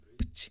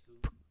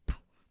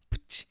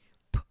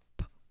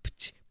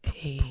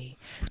Hey,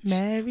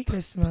 Merry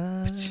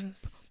Christmas.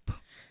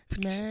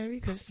 Merry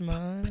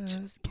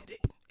Christmas. Get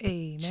it.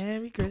 Hey,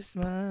 Merry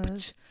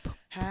Christmas.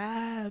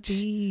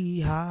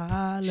 Happy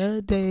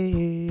holidays.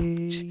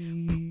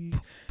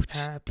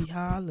 Happy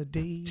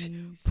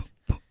holidays.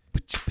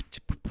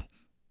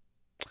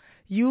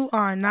 You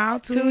are now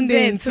tuned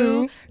in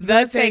to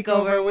The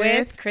Takeover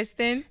with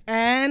Kristen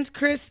and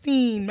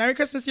Christine. Merry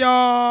Christmas,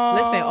 y'all.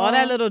 Listen, all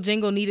that little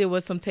jingle needed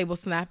was some table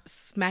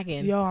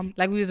smacking. Yo, I'm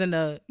like we was in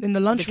the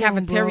lunch the room,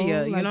 cafeteria,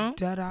 bro. you Like, know?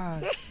 Dead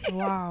eyes.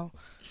 Wow.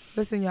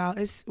 Listen, y'all,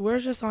 we're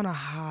just on a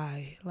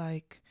high.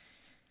 Like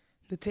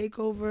the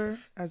takeover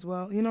as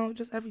well. You know,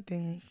 just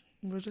everything.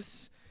 We're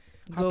just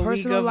our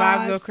personal good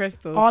lives, vibes, go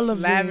crystals. all of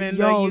Lavender, it.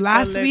 Yo,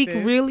 last week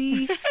eucalyptus.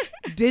 really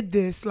did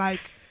this.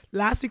 Like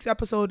last week's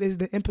episode is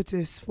the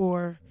impetus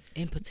for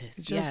Impetus,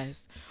 just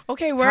yes.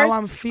 Okay, words. how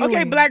I'm feeling.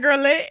 Okay, black girl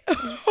lit.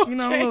 You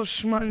know, a little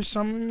schmut and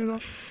something.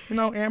 You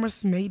know,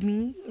 Amherst made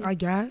me, I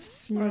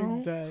guess. You know,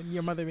 I'm done.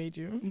 Your mother made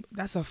you.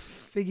 that's a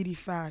figgity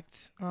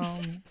fact.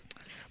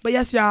 But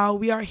yes, y'all,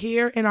 we are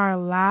here in our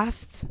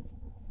last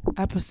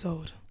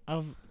episode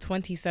Of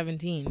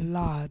 2017.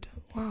 Lord.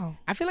 Wow.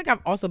 I feel like I've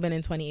also been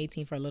in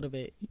 2018 for a little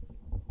bit.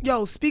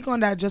 Yo, speak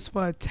on that just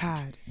for a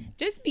tad.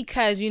 Just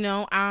because, you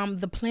know,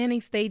 the planning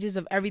stages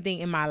of everything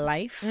in my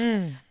life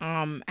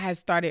has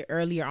started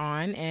earlier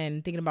on,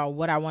 and thinking about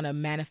what I want to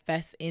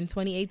manifest in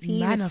 2018.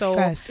 Manifest.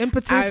 So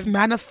Impetus,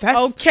 manifest.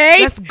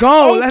 Okay. Let's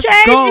go. Let's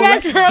go.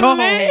 Black Let's girl go.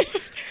 lit.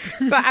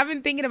 So I've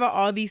been thinking about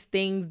all these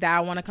things that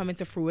I want to come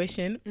into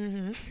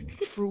fruition.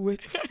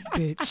 Fruit,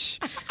 bitch.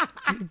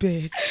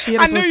 Bitch. She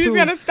I knew you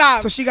was going to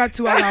stop. So she got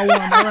 2, I got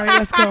 1. All right,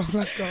 let's go.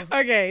 Let's go.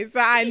 Okay, so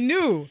I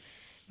knew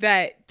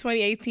that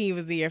 2018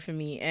 was the year for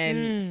me,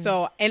 and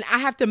and I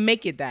have to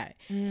make it that.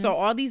 So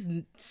all these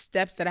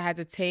steps that I had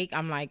to take,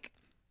 I'm like,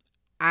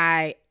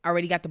 I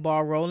already got the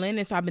ball rolling,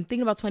 and so I've been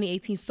thinking about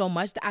 2018 so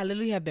much that I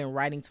literally have been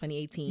writing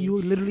 2018.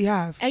 You literally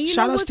have. And you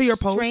Shout know outs to what's your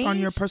post on strange?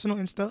 your personal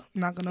Insta.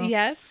 I'm not gonna.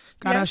 Yes,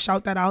 Gotta yes.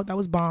 shout that out. That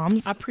was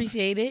bombs. I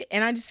appreciate it,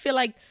 and I just feel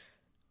like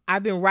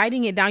I've been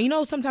writing it down. You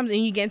know, sometimes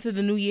when you get into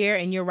the new year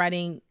and you're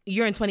in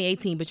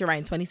 2018, but you're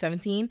writing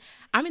 2017.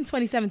 I'm in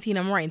 2017.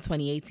 I'm writing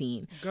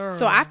 2018. Girl.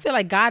 So I feel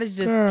like God is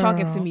just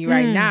talking to me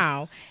right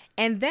now.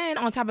 And then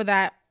on top of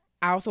that,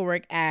 I also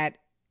work at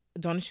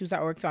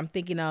donashoes.org. So I'm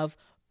thinking of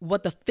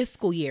what the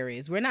fiscal year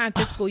is. We're not in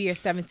fiscal year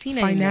 17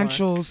 anymore.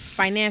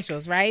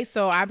 Financials, right?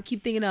 So I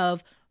keep thinking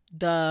of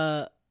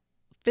the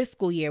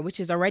fiscal year, which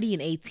is already in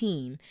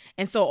 18.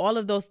 And so all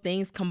of those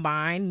things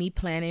combined, me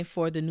planning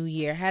for the new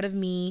year ahead of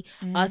me,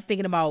 us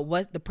thinking about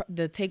what the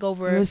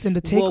takeover Listen,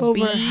 the will takeover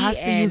be, has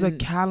to use a and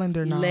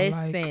calendar now.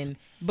 Listen,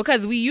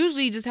 because we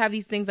usually just have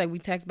these things like we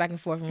text back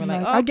and forth and we're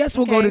like, oh, I guess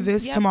we'll go to okay,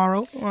 this yep.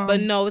 tomorrow. But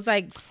no, it's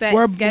like set,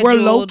 We're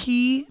scheduled, low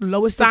key,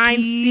 lowest of signed,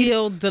 key,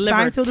 sealed, delivered.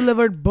 signed, sealed,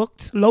 delivered,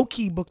 booked, low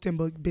key, booked and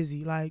booked,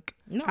 busy. Like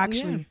No,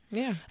 actually,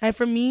 yeah. And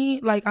for me,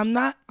 like I'm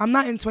not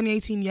in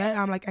 2018 yet.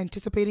 I'm like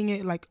anticipating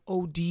it, like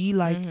OD,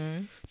 like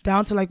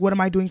down to like what am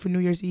I doing for New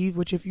Year's Eve?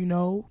 Which if you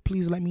know,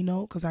 please let me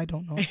know because I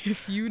don't know.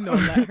 If you know,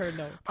 let her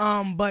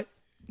know. But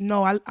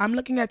no, I'm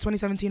looking at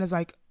 2017 as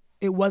like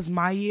it was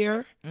my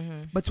year,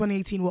 but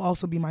 2018 will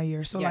also be my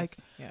year. So Yes, like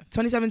yes.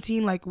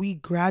 2017, like we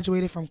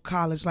graduated from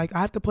college. Like I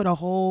have to put a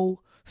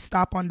whole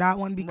stop on that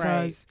one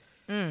because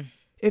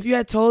if you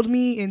had told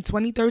me in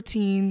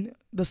 2013,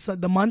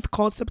 the month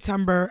called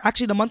September,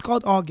 actually the month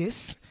called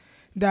August,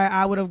 that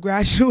I would have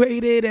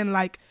graduated and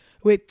like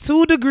with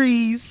 2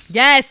 degrees.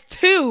 Yes,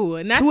 2.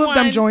 And that's 2 of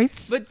them one,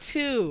 joints. But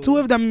 2. 2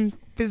 of them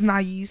things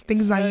naive.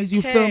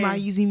 You feel Okay.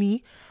 naive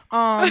me.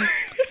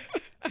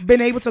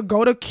 Been able to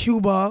go to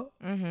Cuba,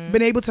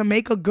 been able to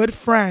make a good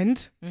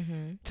friend,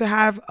 to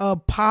have a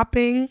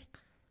popping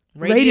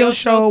radio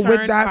show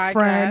with that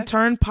friend,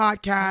 turn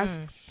podcast,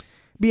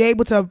 be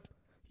able to,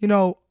 you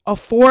know,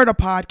 afford a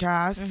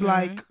podcast,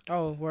 like,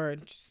 oh,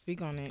 word,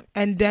 speak on it.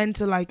 and then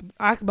to like,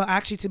 but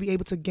actually to be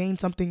able to gain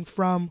something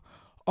from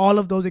all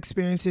of those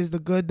experiences, the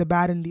good, the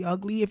bad, and the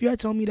ugly. If you had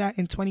told me that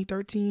in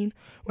 2013,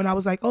 when I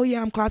was like, oh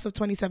yeah, I'm class of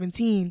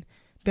 2017,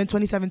 then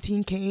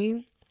 2017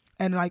 came.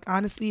 And like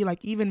honestly, like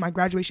even my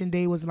graduation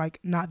day was like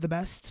not the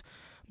best,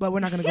 but we're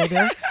not gonna go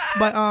there.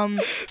 But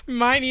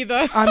Mine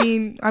either. I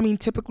mean,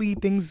 typically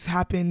things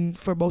happen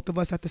for both of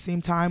us at the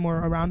same time or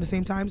around the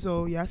same time.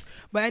 So yes.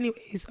 But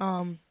anyways,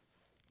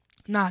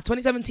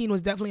 2017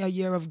 was definitely a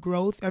year of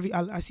growth.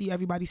 I see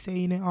everybody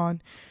saying it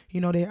on, you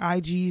know, their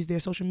IGs,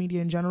 their social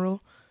media in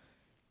general.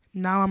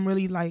 Now I'm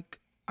really like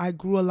I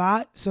grew a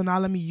lot. So now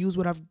let me use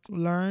what I've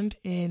learned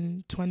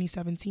in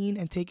 2017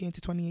 and take it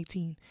into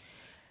 2018.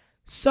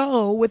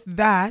 So with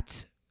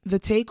that, the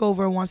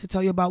takeover wants to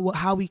tell you about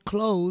how we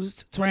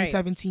closed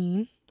 2017.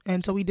 Right.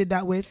 And so we did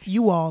that with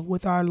you all,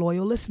 with our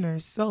loyal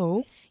listeners.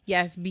 So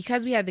yes,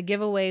 because we had the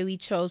giveaway, we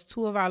chose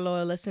 2 of our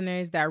loyal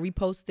listeners that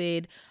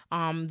reposted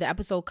the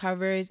episode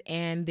covers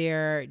and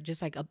their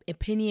just like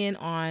opinion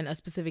on a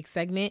specific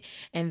segment.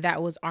 And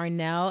that was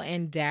Arnell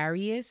and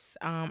Darius.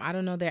 I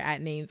don't know their @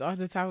 names off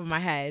the top of my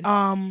head.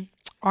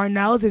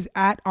 Arnell's is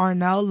at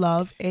Arnell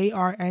Love,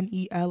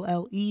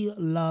 ARNELLE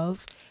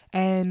Love.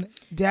 And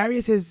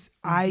Darius is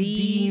I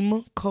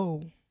Deem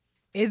Co.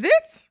 Is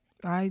it?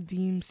 I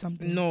Deem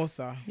something. No,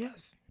 sir.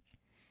 Yes.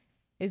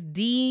 It's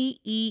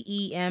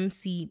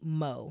DEEMC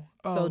Mo.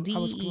 So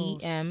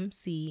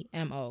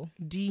DEEMCMO.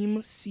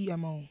 Deem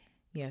CMO.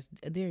 Yes,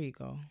 there you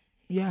go.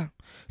 Yeah.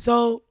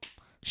 So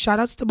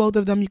shout outs to both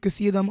of them. You can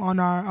see them on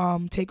our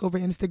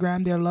Takeover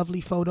Instagram. They're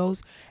lovely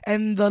photos.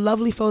 And the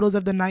lovely photos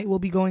of the night will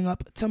be going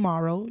up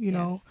tomorrow. You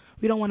know,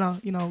 we don't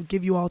want to,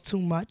 give you all too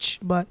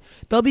much, but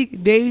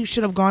they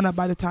should have gone up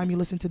by the time you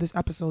listen to this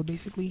episode,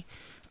 basically.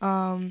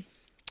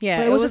 Yeah,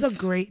 but it was just a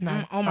great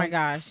night. Oh my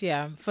gosh,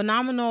 yeah.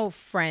 Phenomenal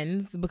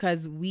friends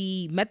because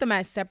we met them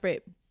at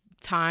separate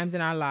times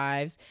in our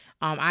lives.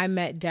 I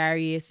met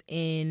Darius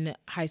in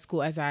high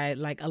school, as I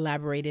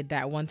elaborated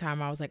that one time.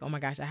 I was like, oh my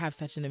gosh, I have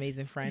such an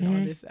amazing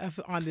friend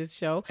on this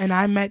show. And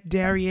I met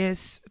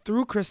Darius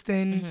through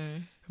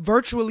Kristen,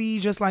 virtually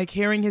just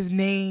hearing his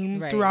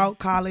name throughout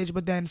college,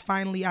 but then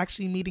finally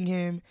actually meeting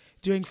him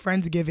during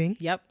Friendsgiving.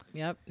 Yep.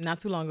 Not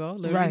too long ago,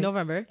 literally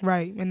November.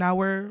 Right. And now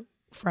we're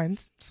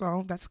friends,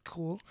 so that's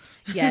cool.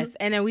 Yes.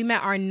 And then we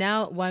met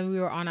Arnell when we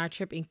were on our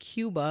trip in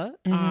Cuba.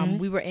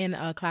 We were in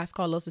a class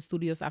called Los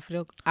Estudios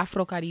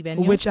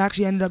Afro-Caribeños, which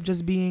actually ended up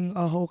just being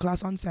a whole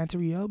class on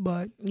Santeria,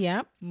 but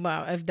yeah,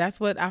 well, if that's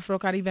what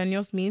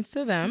Afro-Caribeños means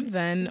to them,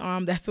 then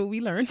that's what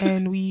we learned,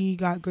 and we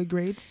got good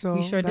grades, so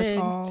we sure that's did.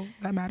 all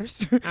that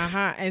matters.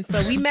 And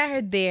so we met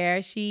her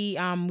there. She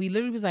we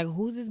literally was like,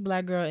 who's this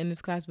black girl in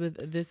this class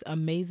with this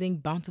amazing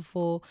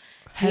bountiful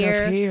head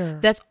of hair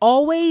that's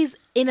always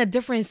in a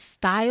different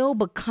style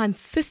but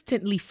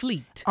consistently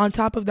fleet. On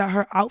top of that,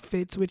 her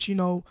outfits, which we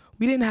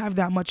didn't have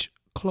that much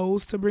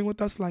clothes to bring with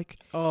us.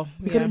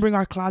 We couldn't bring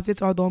our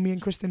closets, although me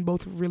and Kristen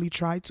both really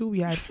tried to.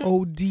 We had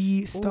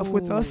OD stuff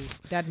with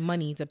us. That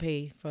money to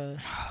pay for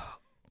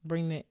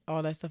bringing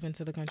all that stuff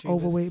into the country.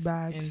 Overweight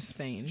bags.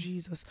 Insane.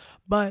 Jesus.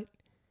 But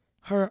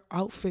her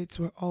outfits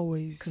were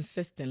always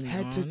consistently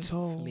head to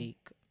toe. Fleek.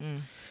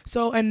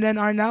 So, and then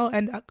Arnell,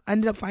 and I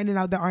ended up finding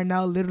out that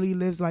Arnell literally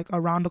lives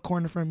around the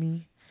corner from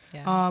me.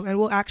 Yeah. And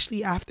we'll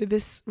actually, after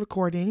this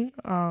recording,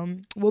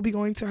 we'll be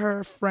going to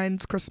her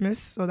friend's Christmas,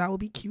 so that will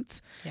be cute.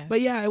 Yeah.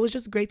 But yeah, it was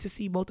just great to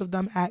see both of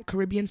them at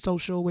Caribbean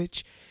Social,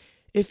 which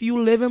if you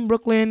live in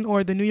Brooklyn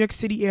or the New York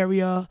City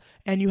area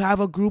and you have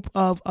a group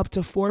of up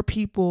to 4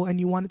 people and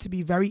you want it to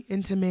be very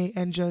intimate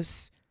and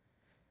just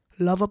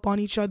love up on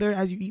each other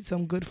as you eat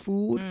some good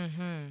food,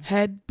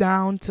 head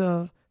down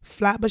to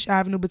Flatbush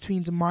Avenue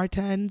between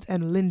Martens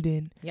and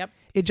Linden. Yep.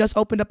 It just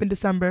opened up in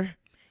December.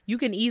 You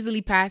can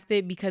easily pass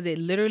it because it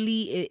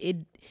literally, it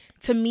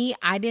to me,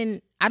 I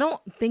don't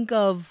think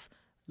of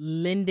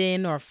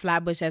Linden or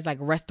Flatbush as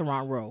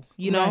restaurant row,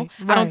 Right.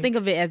 I don't think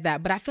of it as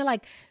that, but I feel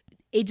like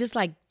it just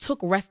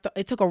took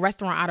a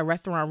restaurant out of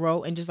restaurant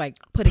row and just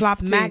put it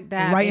smack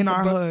dab right in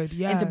our hood,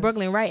 into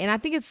Brooklyn, right? And I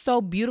think it's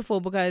so beautiful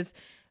because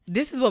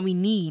this is what we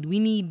need. We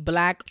need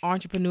black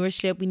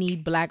entrepreneurship. We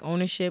need black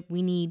ownership.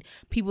 We need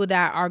people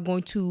that are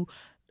going to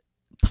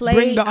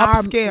bring the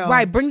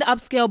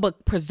upscale,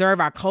 but preserve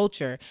our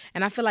culture.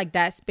 And I feel like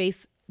that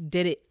space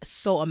did it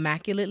so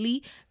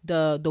immaculately.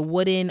 The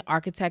wooden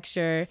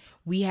architecture,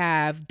 we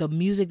have the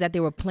music that they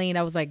were playing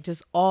that was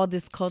just all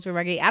this culture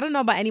reggae. I don't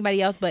know about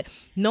anybody else, but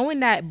knowing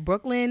that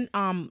Brooklyn,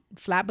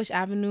 Flatbush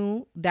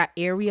Avenue, that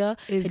area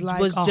is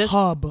was a just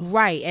hub,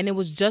 right? And it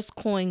was just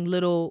coined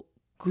Little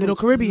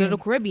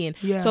Caribbean.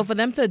 Yeah. So for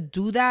them to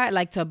do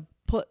that, to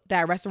put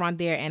that restaurant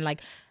there and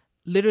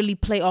literally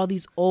play all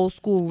these old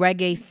school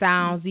reggae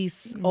sounds,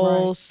 these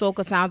old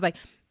soca sounds,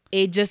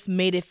 it just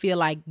made it feel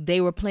like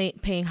they were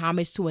paying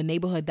homage to a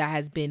neighborhood that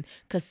has been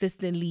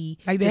consistently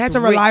they had to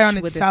rely on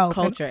itself,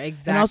 culture,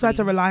 and also had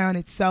to rely on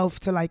itself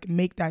to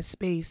make that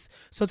space.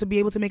 So to be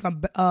able to make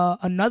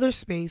another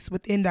space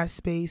within that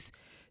space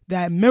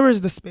that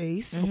mirrors the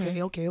space.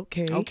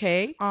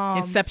 Okay.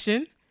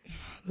 Inception.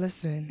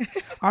 Listen,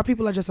 our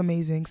people are just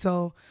amazing.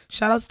 So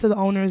shout outs to the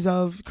owners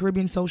of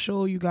Caribbean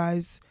Social. You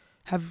guys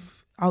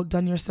have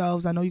outdone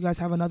yourselves. I know you guys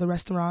have another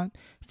restaurant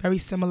very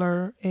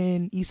similar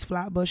in East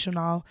Flatbush and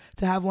all.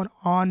 To have one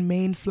on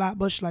Main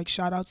Flatbush,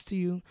 shout outs to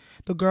you.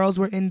 The girls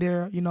were in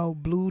their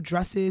blue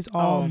dresses,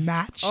 all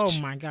matched. Oh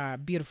my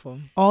God, beautiful.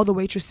 All the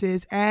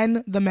waitresses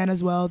and the men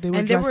as well. They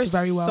were dressed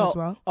very well as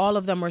well. All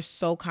of them were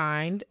so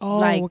kind.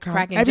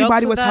 Cracking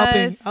everybody jokes was with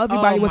helping. us.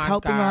 Everybody was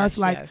helping us,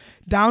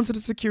 down to the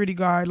security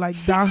guard,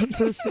 down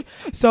to.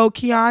 So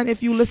Keon,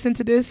 if you listen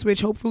to this,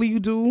 which hopefully you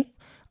do.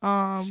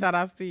 Shout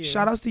outs to you.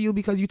 Shout outs to you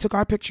because you took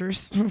our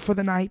pictures for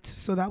the night.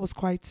 So that was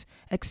quite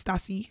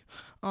ecstasy.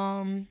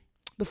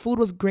 The food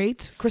was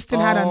great. Kristen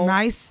had a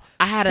nice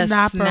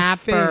snapper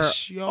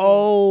fish. Yo.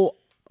 Oh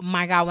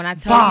my God, when I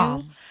tell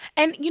you.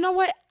 And you know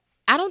what?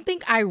 I don't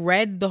think I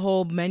read the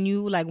whole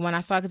menu when I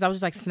saw it because I was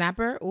just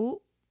snapper.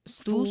 Ooh,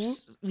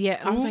 stews. Yeah.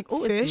 I was fish.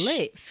 It's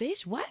lit.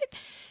 Fish? What?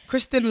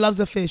 Kristen loves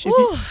a fish.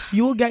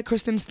 You will get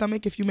Kristen's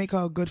stomach if you make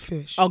her a good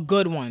fish. A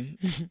good one.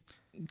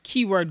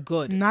 Keyword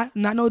good. Not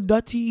no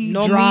dirty,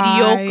 no dry,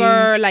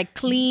 mediocre, like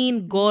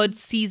clean, good,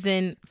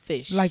 seasoned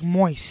fish. like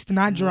moist,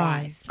 not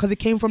dry, because it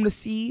came from the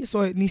sea,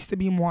 so it needs to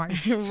be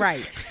moist.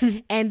 Right.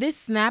 And this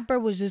snapper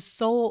was just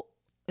so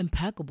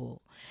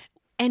impeccable,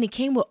 and it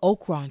came with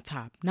okra on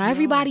top. Now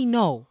everybody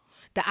know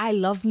that I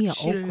love me an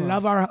okra.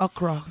 Love our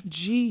okra.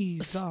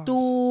 Jesus.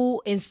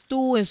 Stew and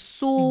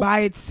soup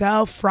by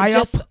itself,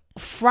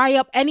 fry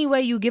up any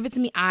way you give it to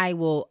me, I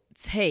will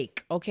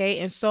take. Okay,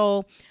 and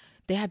so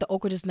they had the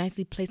okra just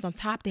nicely placed on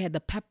top. They had the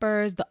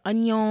peppers, the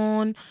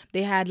onion.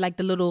 They had like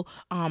the little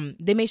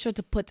they made sure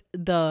to put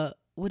the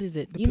what is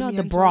it?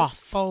 The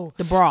broth. Oh,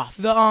 the broth.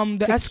 The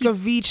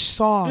escovitch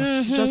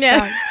sauce. Just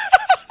that.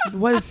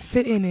 What is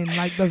sitting in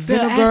like the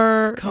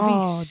vinegar?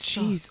 Oh,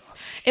 Jesus!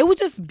 It was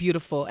just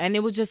beautiful, and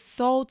it was just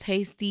so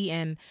tasty,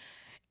 and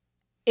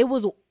it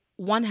was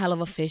one hell of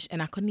a fish, and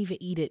I couldn't even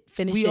eat it.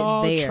 We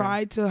all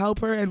tried to help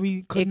her, and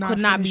we could not. It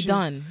could not be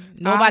done.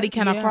 Nobody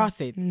can across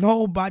it.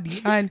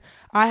 Nobody. And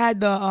I had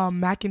the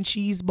mac and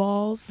cheese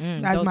balls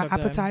as my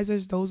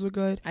appetizers. Good. Those were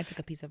good. I took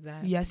a piece of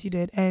that. Yes, you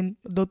did. And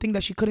the thing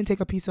that she couldn't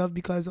take a piece of,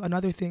 because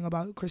another thing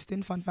about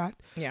Kristen, fun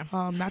fact. Yeah.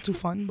 Not too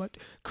fun, but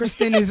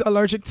Kristen is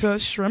allergic to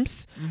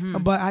shrimps.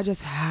 But I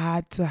just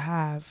had to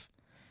have.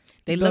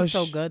 They look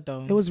so good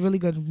though. It was really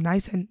good,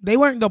 nice, and they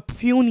weren't the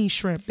puny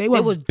shrimp. They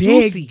were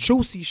big,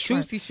 juicy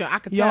shrimp. Juicy shrimp. I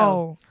could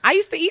tell. I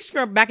used to eat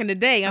shrimp back in the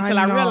day until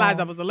I realized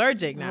I was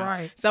allergic now.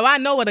 Right. So I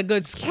know what a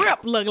good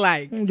shrimp look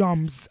like.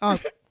 Yums.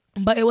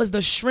 But it was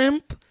the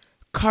shrimp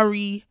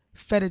curry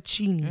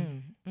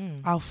fettuccine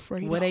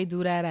Alfredo. Where they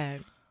do that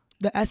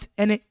at?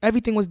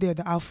 Everything was there.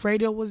 The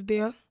Alfredo was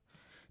there.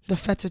 The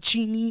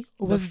fettuccine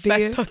was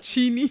there.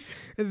 Fettuccine.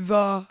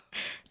 The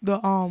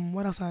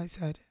what else I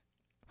said?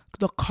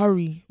 The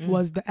curry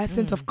was the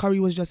essence of curry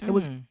was just it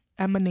was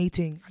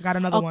emanating. I got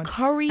another one.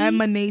 Curry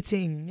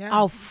emanating. Yeah.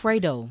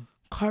 Alfredo.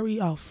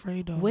 Curry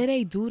Alfredo. Where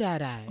they do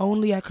that at?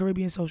 Only at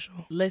Caribbean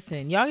Social.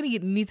 Listen, y'all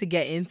need to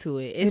get into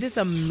it. It's just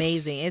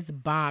amazing. It's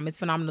bomb. It's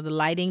phenomenal. The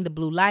lighting, the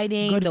blue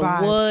lighting, good the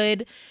vibes.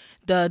 wood,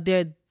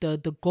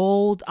 the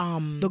gold.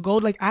 The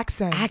gold like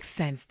accents.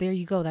 Accents. There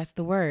you go. That's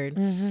the word.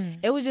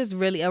 It was just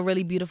really a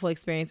really beautiful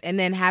experience. And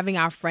then having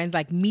our friends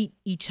like meet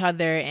each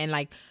other and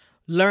like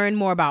learn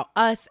more about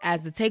us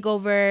as the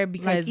takeover,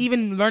 because like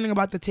even learning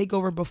about the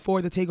takeover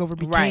before the takeover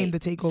became the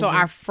takeover. So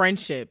our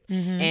friendship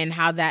and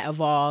how that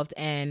evolved,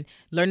 and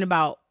learning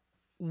about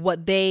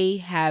what they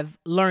have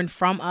learned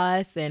from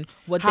us and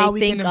what they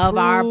think of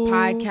our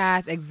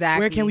podcast.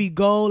 Exactly. Where can we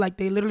go? Like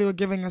they literally were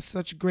giving us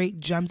such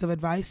great gems of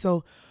advice.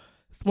 So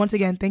once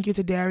again, thank you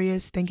to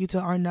Darius. Thank you to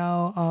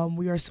Arnell.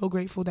 We are so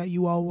grateful that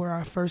you all were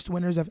our first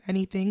winners of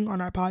anything on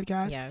our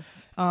podcast.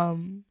 Yes.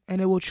 And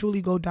it will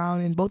truly go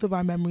down in both of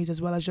our memories, as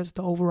well as just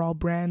the overall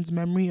brand's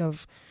memory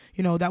of,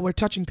 that we're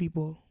touching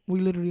people. We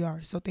literally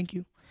are. So thank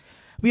you.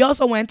 We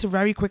also went to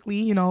very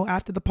quickly,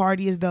 after the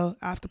party is the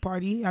after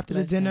party. After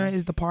the dinner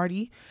is the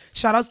party.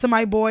 Shout outs to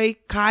my boy,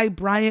 Kai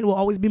Bryant will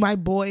always be my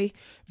boy.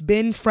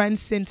 Been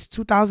friends since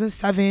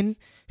 2007.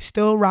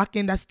 Still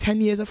rocking. That's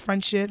 10 years of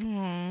friendship.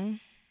 Aww.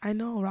 I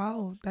know,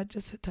 Raul. That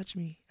just touched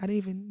me.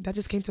 That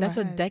just came to my head.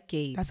 That's a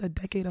decade. That's a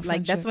decade of like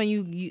friendship. that's when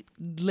you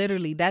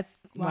literally, that's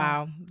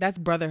wow. That's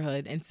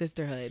brotherhood and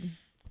sisterhood.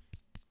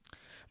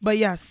 But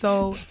yeah,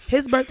 so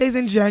his birthday's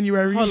in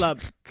January. Hold up.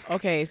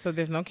 Okay, so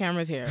there's no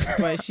cameras here,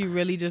 but she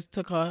really just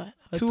took her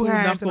two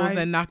knuckles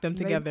and knocked them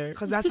together.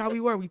 Because that's how we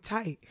were. We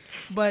tight.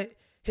 But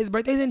his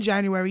birthday's in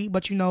January,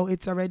 but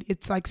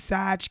it's like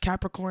Sag,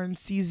 Capricorn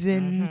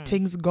season,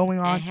 things going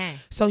on.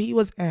 So he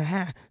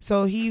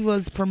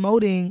was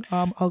promoting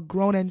a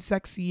Grown and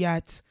Sexy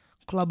at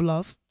Club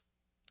Love.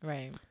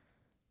 Right.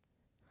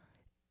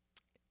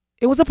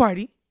 It was a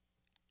party.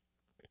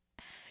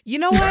 You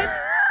know what?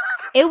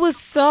 It was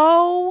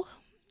so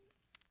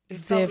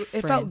different.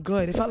 It felt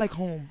good. It felt like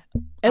home.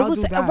 It was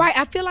right.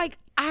 I feel like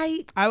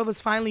I was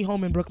finally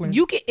home in Brooklyn.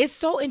 It's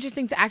so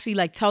interesting to actually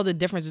like tell the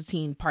difference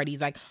between parties,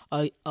 like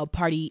a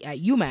party at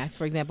UMass,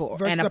 for example,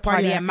 versus and a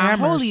party at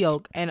Mount Amherst.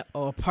 Holyoke, and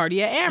a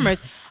party at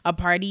Amherst, a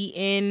party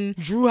in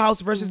Drew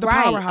House versus the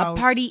Powerhouse, a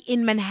party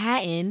in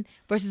Manhattan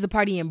versus a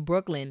party in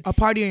Brooklyn, a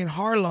party in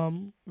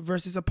Harlem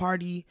versus a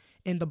party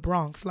in the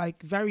Bronx.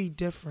 Like very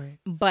different.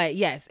 But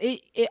yes,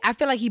 I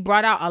feel like he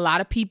brought out a lot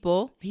of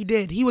people. He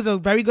did. He was a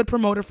very good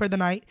promoter for the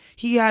night.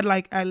 He had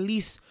like at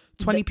least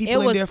 20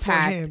 people in there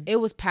packed. for him. It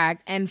was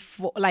packed, and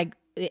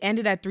it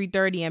ended at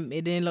 3:30, and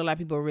it didn't look like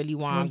people really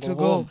wanted to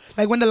go home.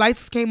 Like when the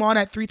lights came on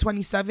at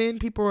 3:27,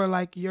 people were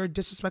like, "You're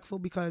disrespectful,"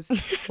 because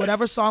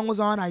whatever song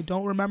was on, I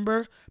don't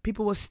remember.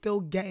 People were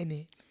still getting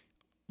it.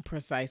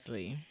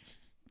 Precisely.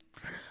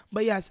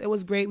 But yes, it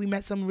was great. We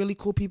met some really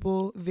cool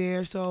people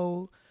there.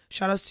 So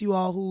shout outs to you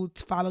all who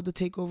followed the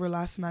takeover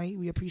last night.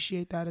 We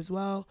appreciate that as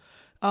well.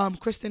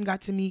 Kristen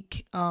got to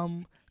meet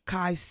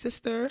Kai's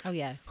sister. Oh,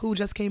 yes. Who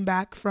just came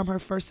back from her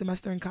first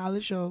semester in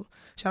college. So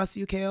shout out to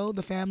you, Kale.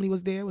 The family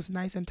was there. It was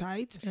nice and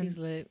tight. She's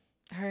lit.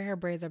 Her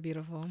braids are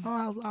beautiful.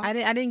 Oh, I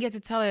didn't get to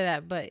tell her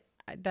that, but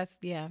that's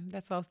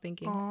what I was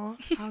thinking. Oh,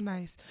 how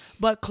nice.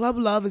 But Club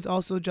Love is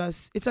also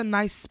it's a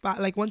nice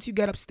spot. Like once you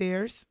get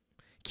upstairs,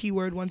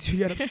 keyword once you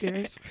get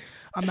upstairs.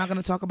 I'm not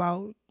gonna talk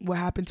about what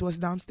happened to us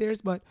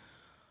downstairs, but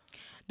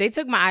they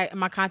took my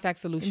contact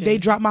solution. They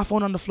dropped my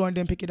phone on the floor and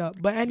didn't pick it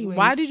up. But anyway,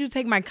 why did you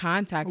take my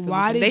contact solution?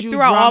 Why did they you threw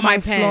out all my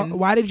pens? pens.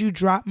 Why did you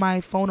drop my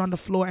phone on the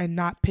floor and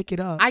not pick it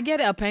up? I get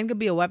it. A pen could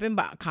be a weapon,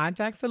 but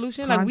contact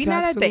solution? Like, we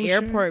not at the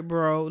airport,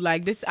 bro.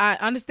 Like, this, I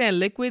understand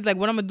liquids. Like,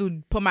 what I'm going to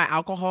do, put my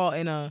alcohol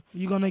in a...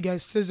 You're going to get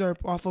scissor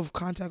off of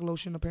contact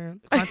lotion,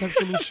 apparently. Contact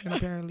solution,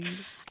 apparently.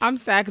 I'm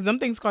sad because them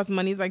things cost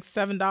money. It's like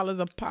 $7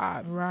 a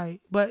pop.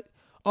 Right. But...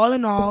 all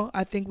in all,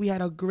 I think we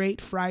had a great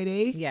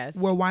Friday. Yes.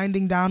 We're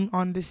winding down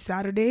on this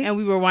Saturday. And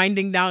we were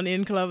winding down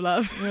in Club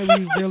Love. Yeah,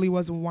 we really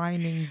was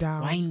winding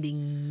down.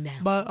 Winding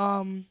down.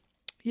 But,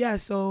 yeah,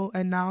 so,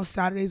 and now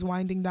Saturday's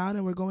winding down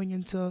and we're going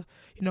into,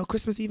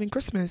 Christmas Eve and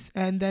Christmas.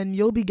 And then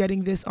you'll be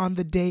getting this on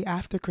the day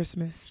after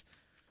Christmas.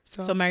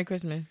 So Merry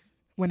Christmas.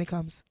 When it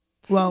comes.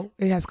 Well,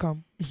 it has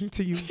come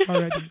to you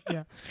already.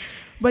 Yeah.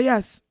 But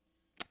yes.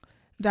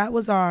 That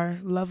was our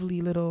lovely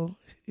little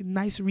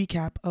nice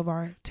recap of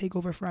our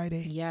Takeover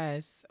Friday.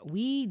 Yes.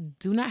 We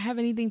do not have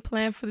anything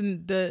planned for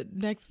the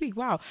next week.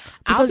 Wow.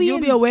 Because you'll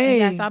be away.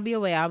 Yes, I'll be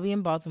away. I'll be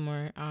in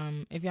Baltimore.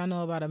 If y'all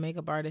know about a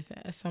makeup artist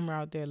somewhere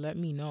out there, let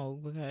me know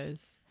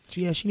because...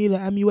 Yeah, she need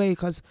an MUA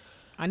because...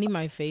 I need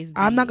my face.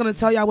 I'm not going to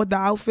tell y'all what the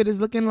outfit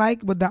is looking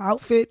like, but the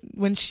outfit,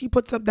 when she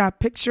puts up that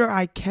picture,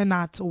 I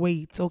cannot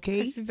wait,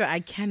 okay? She said, I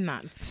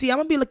cannot. See, I'm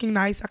going to be looking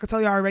nice. I can tell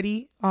you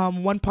already.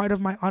 One part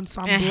of my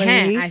ensemble.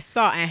 I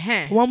saw.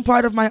 One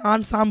part of my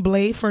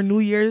ensemble for New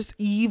Year's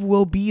Eve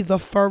will be the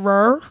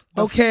furrer,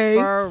 okay?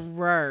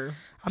 Furrer.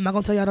 I'm not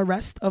going to tell y'all the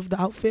rest of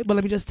the outfit, but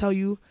let me just tell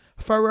you,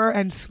 furrer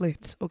and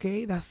slit,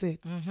 okay? That's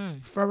it.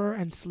 Furrer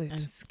and slit. And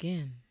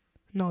skin.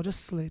 No,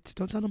 just slit.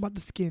 Don't tell them about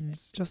the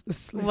skins. Just the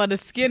slits. Well, the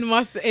skin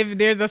must... If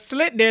there's a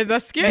slit, there's a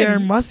skin. There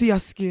must be a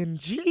skin.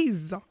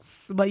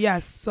 Jesus. But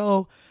yes,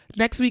 so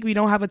next week we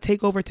don't have a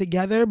takeover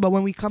together. But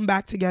when we come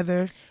back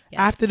together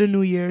after the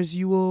New Year's,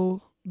 you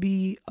will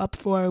be up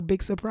for a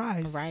big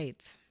surprise.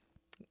 Right.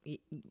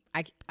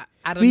 I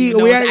don't even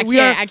know.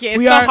 I can't.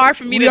 It's so hard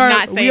for me to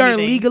not say anything. We are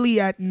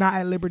legally not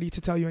at liberty to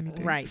tell you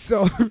anything. Right.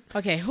 So.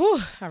 Okay.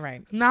 Whew. All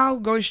right. Now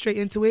going straight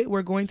into it,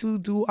 we're going to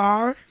do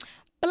our...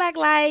 Black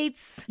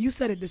lights. You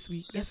said it this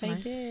week. Yes, I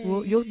did.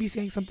 Well, you'll be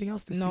saying something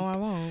else this week. No, I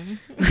won't.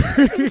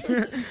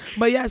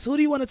 But yes, who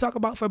do you want to talk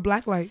about for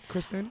Black Light,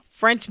 Kristen?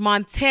 French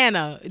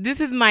Montana.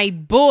 This is my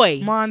boy.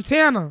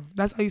 Montana.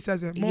 That's how he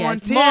says it.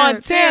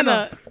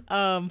 Montana.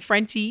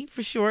 Frenchie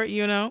for short, He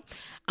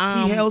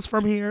hails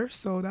from here,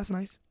 so that's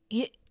nice.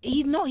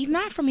 He's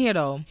not from here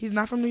though. He's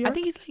not from New York? I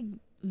think he's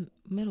like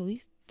Middle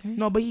Eastern.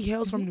 No, but he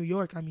hails from New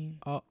York, I mean.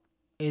 Oh,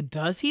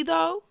 does he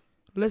though?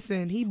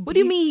 Listen, what do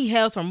you mean he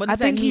hails from? What does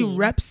that mean? I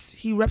think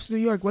he reps New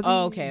York. Wasn't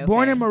okay.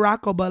 Born in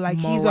Morocco, but like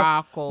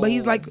Morocco.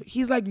 he's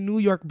like New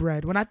York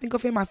bred. When I think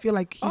of him, I feel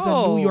like he's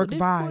a New York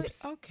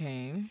vibes.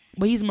 Okay.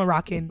 But he's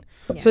Moroccan.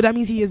 Yes. So that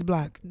means he is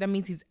black. That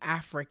means he's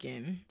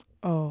African.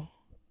 Oh.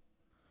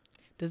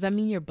 Does that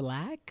mean you're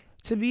black?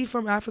 To be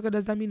from Africa,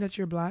 does that mean that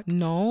you're black?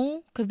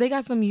 No, because they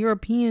got some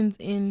Europeans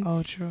in.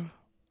 Oh, true.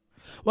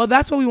 Well,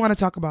 that's what we want to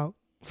talk about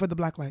for the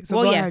Black Light.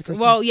 So go ahead,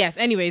 Kristen. Yes.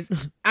 Anyways,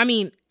 I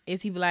mean,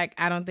 is he black?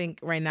 I don't think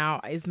right now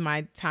is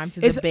my time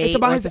to debate. It's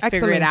about or his to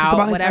excellence. figure it out, it's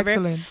about whatever. His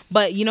excellence.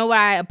 But you know what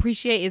I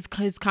appreciate is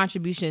his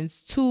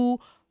contributions to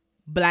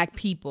black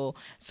people.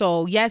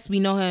 So yes,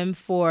 we know him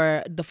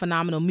for the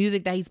phenomenal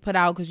music that he's put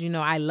out because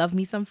I love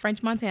me some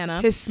French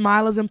Montana. His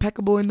smile is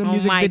impeccable in the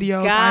music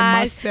videos. Gosh. I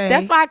must say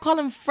that's why I call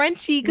him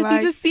Frenchie because he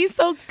just seems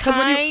so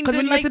kind. Because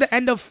when you get to the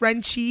end of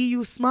Frenchie,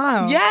 you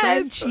smile.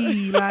 Yes,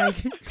 Frenchie, like.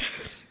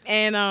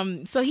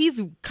 And so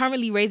he's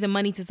currently raising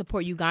money to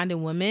support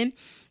Ugandan women.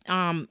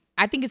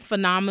 I think it's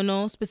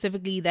phenomenal,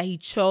 specifically that he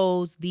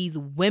chose these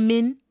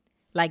women.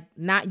 Like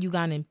not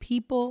Ugandan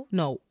people,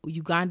 no,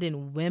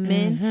 Ugandan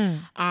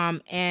women.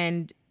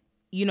 And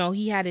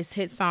he had his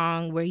hit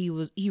song where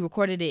he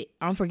recorded it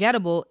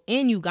Unforgettable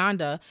in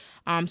Uganda.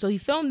 So he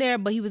filmed there,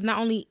 but he was not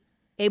only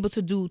able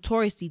to do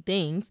touristy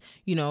things,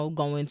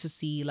 going to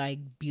see like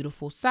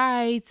beautiful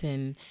sights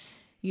and,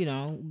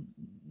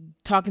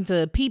 talking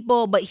to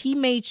people, but he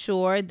made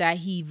sure that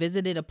he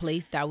visited a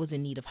place that was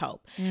in need of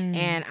help.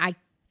 And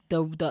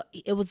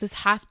it was this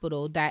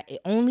hospital that it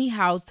only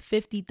housed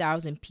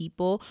 50,000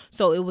 people.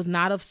 So it was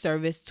not of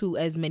service to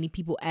as many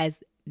people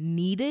as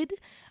needed.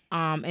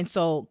 And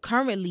so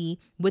currently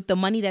with the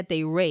money that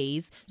they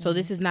raise, so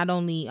this is not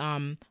only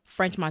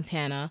French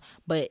Montana,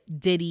 but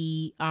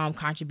Diddy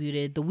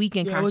contributed, The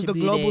Weeknd contributed. It was the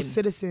Global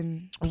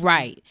Citizen.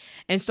 Right.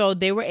 And so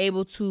they were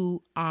able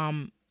to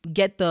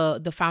get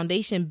the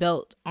foundation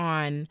built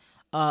on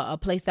a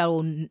place that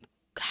will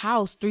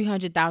house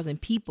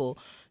 300,000 people.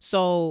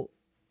 So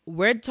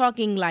we're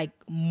talking like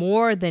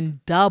more than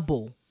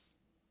double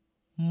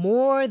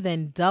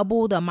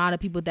the amount of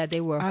people that they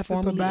were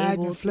formerly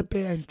able to flip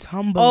it and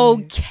tumble.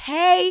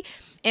 Okay.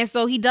 And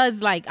so he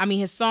does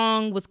his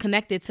song was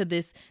connected to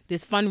this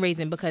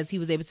fundraising because he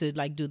was able to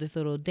like do this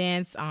little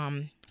dance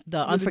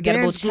the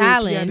Unforgettable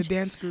Challenge. Yeah, the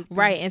dance group.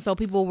 Right. And so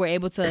people were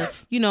able to,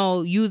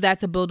 use that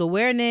to build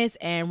awareness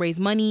and raise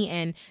money.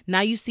 And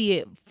now you see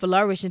it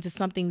flourish into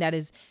something that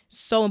is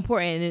so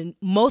important. And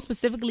most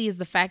specifically is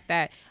the fact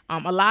that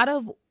a lot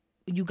of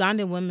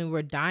Ugandan women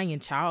were dying in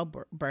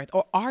childbirth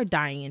or are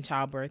dying in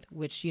childbirth,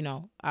 which,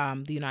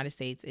 the United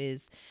States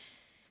is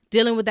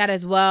dealing with that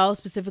as well,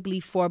 specifically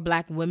for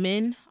Black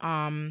women,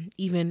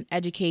 even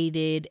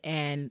educated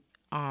and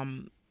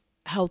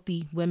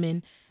healthy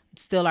women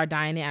still are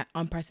dying at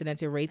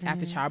unprecedented rates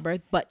after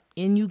childbirth. But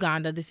in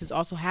Uganda, this is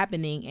also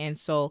happening. And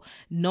so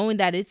knowing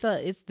that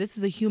this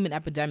is a human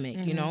epidemic,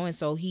 and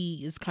so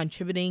he is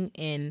contributing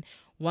in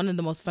one of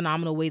the most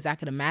phenomenal ways I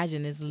could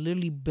imagine is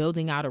literally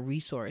building out a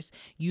resource,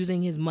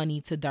 using his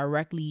money to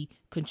directly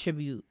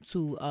contribute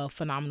to a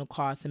phenomenal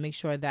cause to make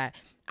sure that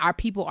our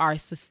people are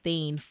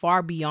sustained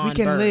far beyond we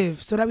can birth.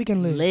 Live so that we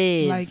can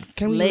live. Like,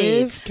 can we live?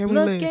 Live? Can we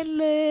Look live? And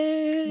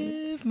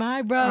live,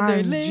 my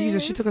brother. Live.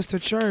 Jesus, she took us to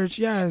church.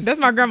 Yes, that's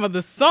my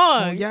grandmother's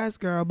song. Oh, yes,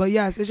 girl. But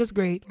yes, it's just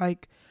great.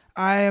 Like,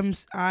 I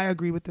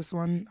agree with this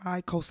one.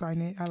 I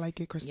co-sign it. I like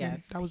it, Kristen.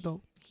 Yes. That was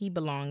dope. He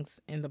belongs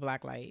in the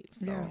Black light.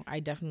 So yeah. I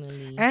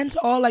definitely. And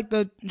to all, like,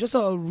 just a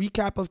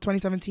recap of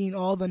 2017,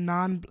 all the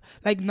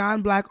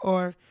non-Black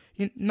or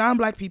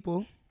non-Black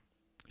people,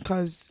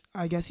 because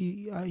I guess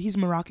he's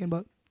Moroccan,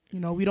 but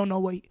we don't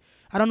know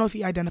I don't know if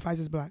he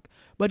identifies as Black,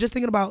 but just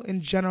thinking about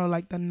in general,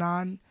 like the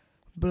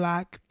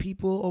non-Black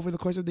people over the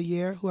course of the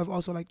year who have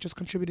also like just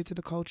contributed to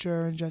the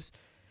culture and just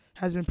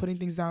has been putting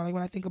things down. Like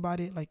when I think about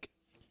it, like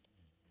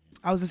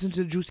I was listening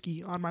to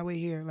Drewski on my way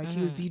here, like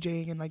he was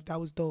DJing and like that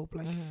was dope.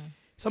 Like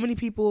so many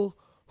people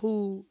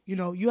who,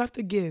 you have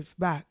to give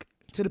back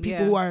to the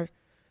people who are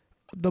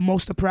the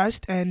most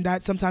oppressed, and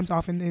that sometimes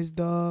often is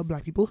the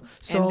Black people.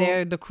 So and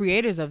they're the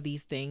creators of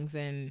these things,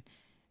 and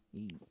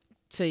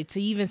to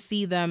even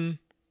see them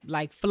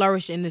like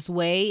flourish in this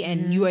way,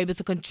 and you're able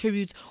to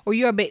contribute, or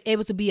you're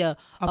able to be a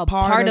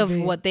part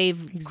of what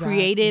they've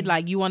created.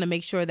 Like you want to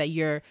make sure that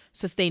you're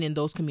sustaining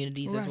those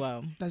communities as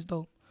well. That's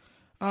dope.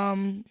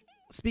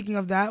 Speaking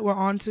of that, we're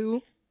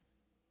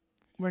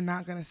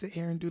not gonna sit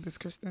here and do this,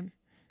 Kristen.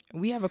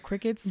 We have a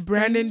crickets.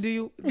 Brandon, do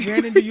you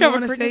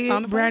want to say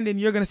it? Brandon,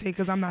 you're gonna say it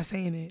because I'm not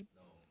saying it.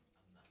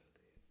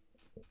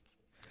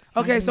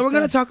 Okay, so we're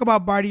gonna talk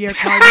about Bartier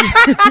Cardi.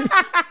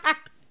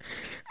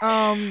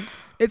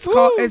 It's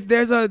called.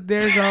 There's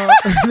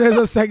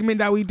a segment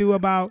that we do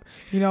about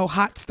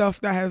hot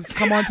stuff that has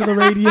come onto the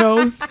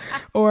radios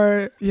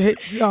or hit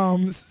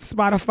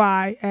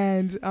Spotify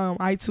and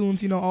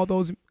iTunes. All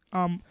those.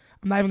 I'm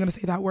not even gonna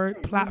say that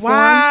word. Platforms.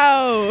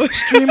 Wow.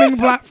 Streaming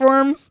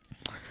platforms.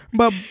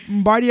 But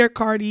Bartier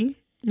Cardi,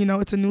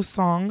 it's a new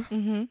song.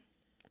 Mm-hmm.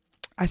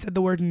 I said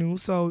the word new,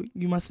 so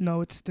you must know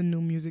it's the new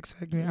music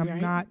segment. I'm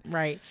not.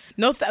 Right.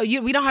 No,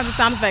 we don't have the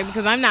sound effect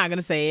because I'm not going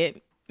to say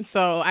it.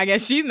 So I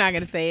guess she's not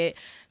going to say it.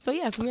 So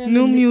yes, we're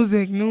new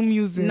music.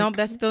 Nope,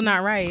 that's still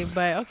not right,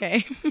 but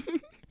okay.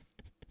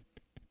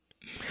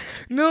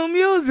 New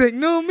music.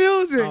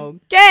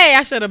 Okay,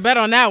 I should have bet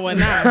on that one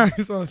now.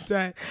 So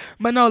sad.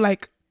 But no,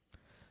 like,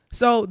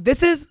 so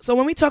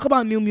when we talk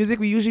about new music,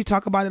 we usually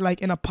talk about it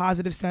like in a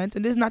positive sense.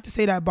 And this is not to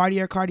say that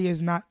Bartier Cardi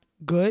is not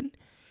good.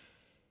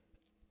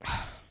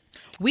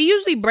 We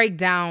usually break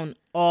down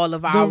all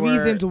of our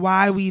reasons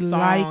why we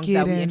like it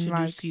that we and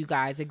introduce to you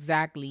guys.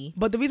 Exactly.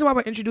 But the reason why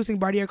we're introducing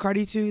Bartier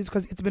Cardi to is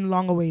because it's been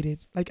long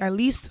awaited. Like at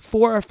least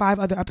 4 or 5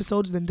 other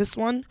episodes than this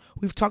one,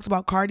 we've talked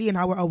about Cardi and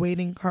how we're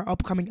awaiting her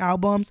upcoming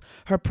albums,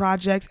 her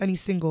projects, any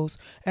singles.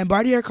 And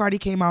Bartier Cardi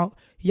came out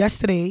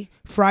yesterday,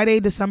 Friday,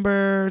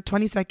 December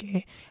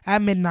 22nd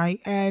at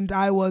midnight, and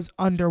I was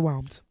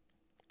underwhelmed.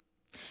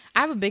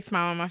 I have a big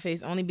smile on my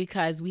face only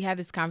because we had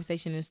this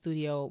conversation in the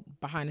studio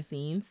behind the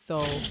scenes.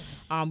 So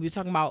we were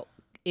talking about,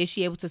 is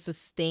she able to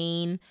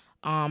sustain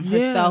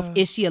herself?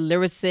 Is she a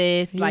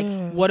lyricist?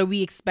 Like, what are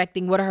we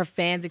expecting? What are her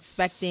fans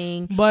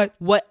expecting? But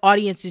what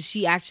audience is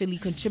she actually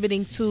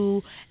contributing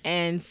to?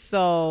 And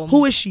so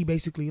who is she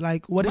basically?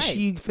 Like, what is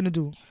she finna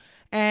do?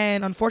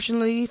 And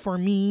unfortunately for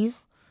me,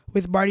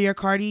 with Bartier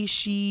Cardi,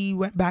 she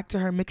went back to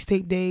her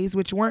mixtape days,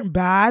 which weren't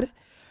bad,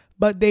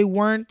 but they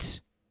weren't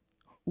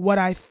what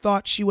I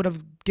thought she would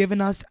have given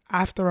us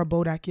after a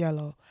Bodak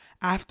Yellow,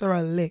 after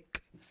a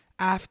Lick,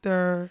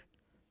 after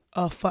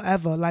a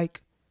Forever.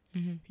 Like,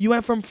 you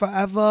went from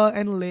Forever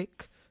and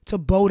Lick to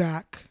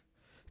Bodak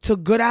to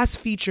good ass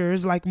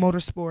features like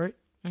Motorsport,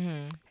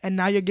 and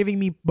now you're giving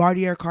me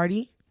Bartier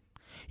Cardi.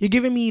 You're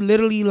giving me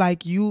literally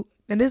like you,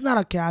 and it's not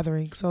a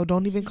gathering, so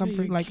don't even come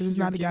for like it's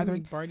not a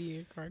gathering.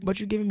 But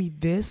you're giving me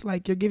this,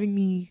 like you're giving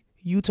me.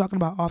 You talking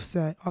about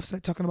Offset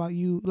talking about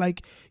you,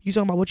 like you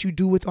talking about what you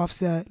do with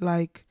Offset,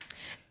 like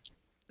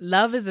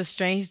love is a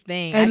strange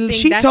thing. And I think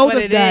she that's told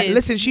what us that. Is.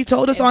 Listen, she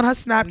told us on her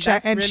Snapchat,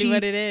 that's and really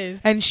what it is.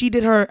 And she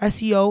did her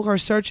SEO, her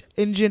search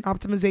engine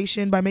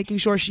optimization, by making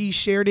sure she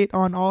shared it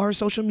on all her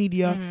social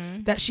media.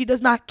 That she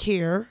does not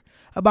care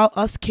about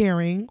us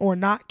caring or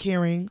not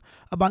caring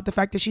about the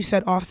fact that she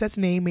said Offset's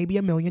name maybe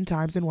 1 million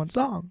times in one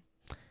song.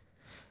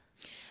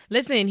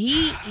 Listen,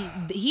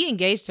 he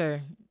engaged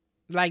her.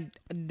 Like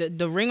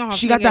the ring on her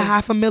she finger.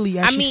 Got the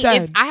 $500,000. As she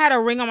said. If I had a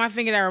ring on my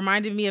finger that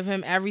reminded me of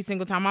him every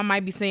single time, I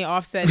might be saying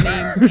Offset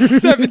name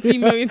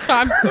 17 million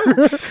times too.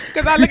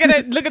 Because I look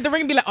at the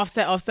ring and be like,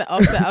 Offset. I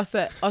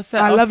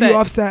love you,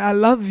 Offset. I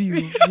love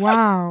you.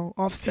 Wow,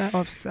 Offset.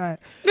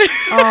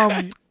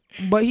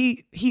 But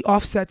he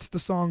offsets the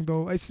song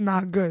though. It's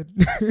not good.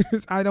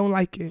 I don't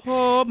like it.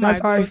 Oh my!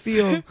 That's how I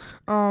feel.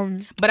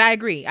 But I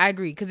agree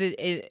because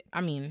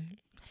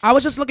I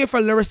was just looking for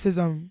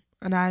lyricism.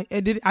 And I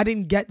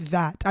didn't get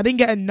that. I didn't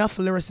get enough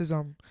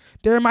lyricism.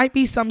 There might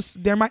be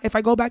if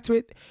I go back to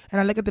it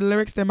and I look at the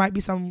lyrics, there might be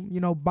some,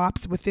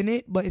 bops within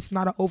it, but it's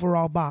not an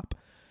overall bop.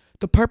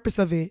 The purpose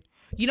of it.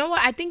 You know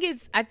what? I think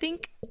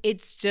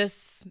it's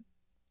just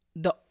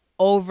the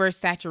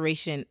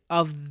oversaturation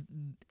of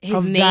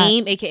his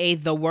name, aka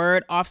the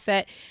word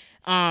Offset.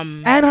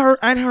 And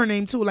her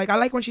name too. Like I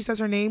like when she says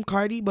her name,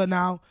 Cardi, but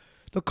now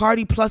the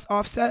Cardi plus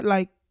Offset,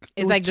 like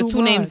it's like the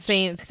two names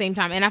same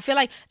time, and I feel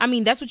like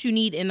that's what you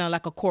need in a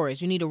chorus.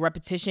 You need a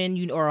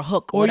repetition, or a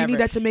hook, or whatever. You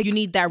need that to make you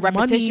need that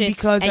repetition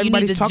because and you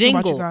need the talking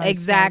jingle. About you guys,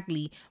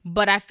 exactly.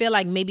 But I feel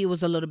like maybe it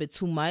was a little bit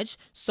too much,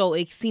 so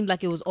it seemed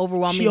like it was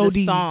overwhelming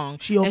the song.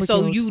 And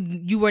so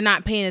you were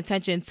not paying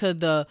attention to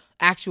the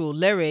actual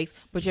lyrics,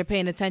 but you're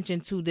paying attention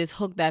to this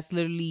hook that's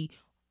literally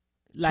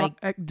like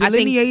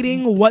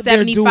delineating what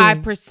they're doing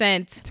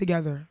 75%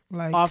 together,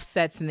 like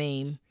Offset's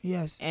name.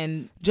 Yes,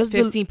 and just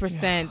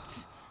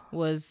 15%.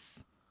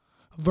 Was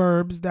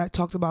verbs that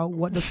talks about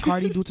what does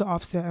Cardi do to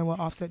Offset and what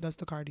Offset does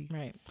to Cardi.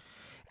 Right.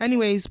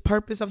 Anyways,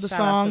 purpose of the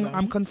song,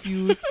 I'm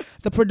confused.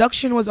 The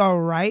production was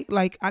all right.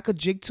 Like I could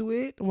jig to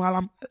it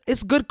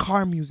it's good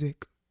car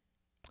music.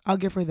 I'll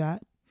give her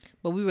that.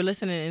 But we were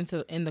listening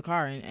in the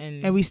car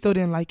and we still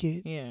didn't like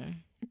it. Yeah.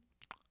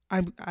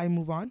 I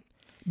move on.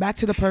 Back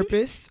to the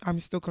purpose. I'm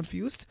still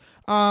confused.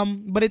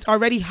 But it's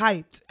already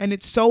hyped, and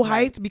it's so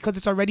hyped because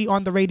it's already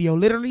on the radio.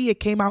 Literally, it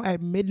came out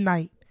at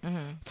midnight.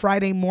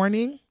 Friday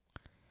morning,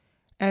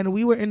 and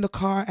we were in the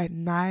car at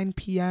 9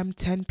 p.m.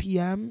 10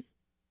 p.m.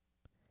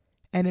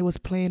 and it was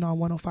playing on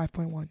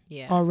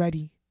 105.1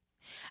 already.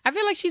 I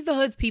feel like she's the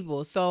hood's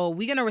people, so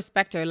we're gonna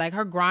respect her. Like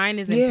her grind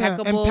is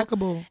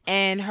impeccable,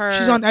 and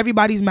she's on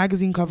everybody's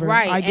magazine cover,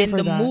 right? I give and her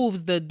the that.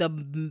 Moves, the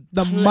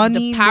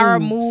money, the power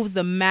moves,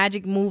 the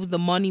magic moves, the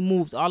money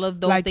moves. All of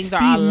those like things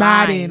Steve are aligned.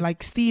 Madden,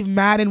 like Steve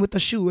Madden with the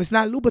shoe. It's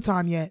not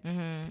Louboutin yet,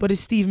 but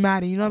it's Steve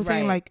Madden. You know what I'm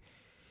saying? Like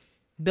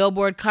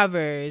Billboard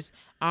covers,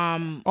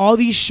 all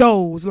these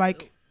shows,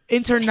 like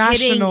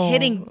international,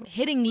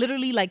 hitting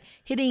literally like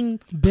hitting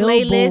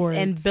billboards.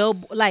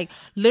 Playlists and like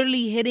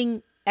literally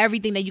hitting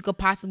everything that you could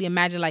possibly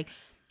imagine. Like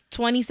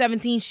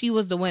 2017, she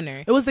was the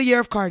winner. It was the year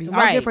of Cardi.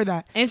 Right. I'll give her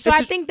that. And so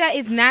I think that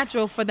is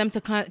natural for them to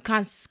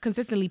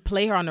consistently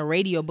play her on the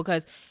radio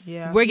because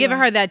we're giving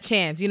her that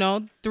chance.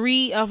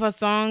 3 of her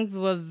songs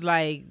was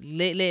like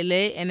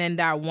lit, and then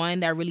that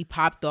one that really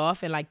popped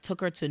off and like took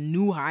her to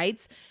new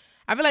heights.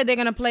 I feel like they're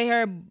gonna play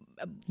her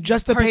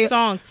just to pay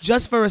song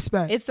just for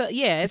respect. It's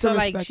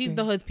like she's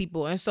the hood's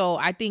people, and so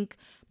I think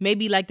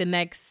maybe like the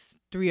next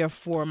 3 or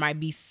 4 might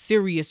be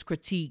serious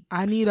critique.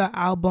 I need an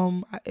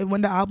album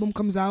when the album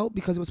comes out,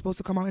 because it was supposed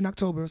to come out in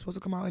October. It was supposed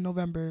to come out in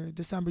November,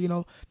 December.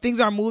 Things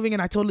are moving,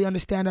 and I totally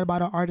understand that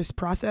about an artist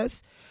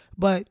process.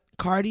 But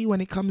Cardi,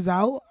 when it comes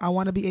out, I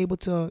want to be able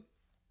to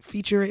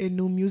feature it in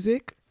new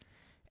music,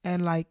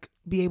 and like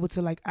be able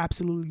to like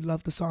absolutely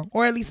love the song,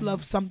 or at least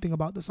love something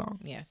about the song.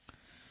 Yes.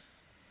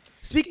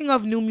 Speaking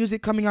of new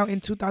music coming out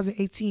in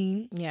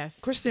 2018, yes,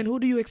 Kristen,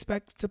 who do you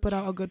expect to put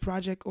out a good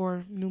project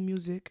or new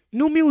music in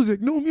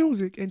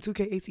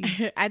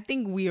 2K18? I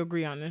think we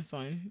agree on this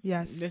one.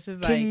 Yes, this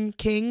is King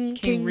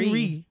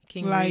Ree,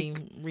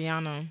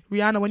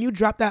 Rihanna. When you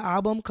drop that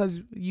album, because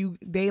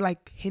they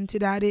like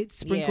hinted at it,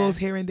 sprinkles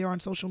here and there on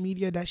social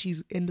media that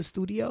she's in the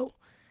studio.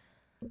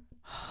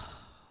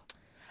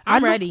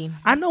 I'm ready.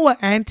 I know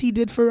what Auntie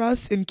did for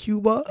us in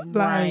Cuba.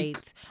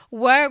 Right.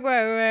 Work. We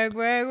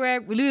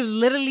was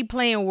literally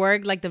playing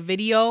Work, like the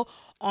video,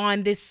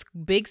 on this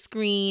big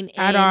screen.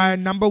 At our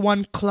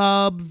 #1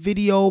 club,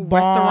 video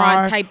bar.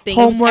 Restaurant type thing.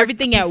 Homework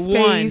everything at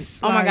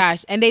space, once. Oh my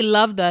gosh. And they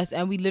loved us.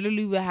 And we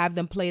literally would have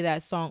them play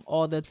that song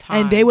all the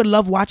time. And they would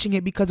love watching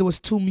it because it was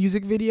 2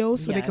 music videos.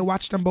 So they could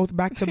watch them both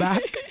back to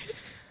back.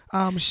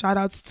 Shout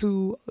outs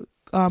to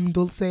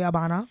Dulce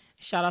Habana.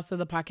 Shout outs to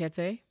the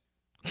Paquete.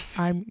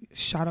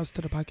 Shout outs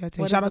to the Paquete.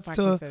 Shout outs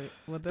to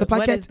the Paquete.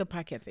 What is the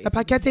Paquete? The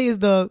Paquete is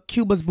the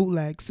Cuba's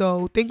bootleg.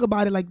 So think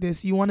about it like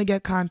this: you want to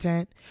get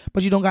content,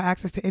 but you don't got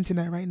access to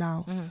internet right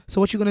now. Mm-hmm.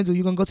 So what you're gonna do?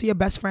 You're gonna go to your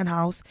best friend's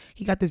house.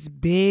 He got this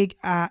big,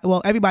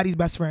 everybody's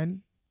best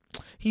friend.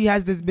 He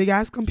has this big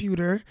ass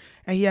computer,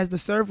 and he has the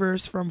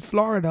servers from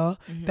Florida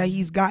that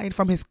he's gotten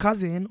from his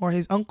cousin or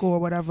his uncle or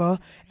whatever,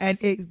 and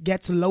it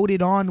gets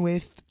loaded on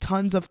with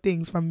tons of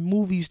things, from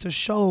movies to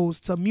shows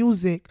to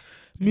music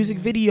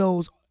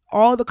videos.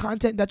 All the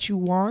content that you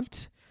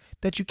want,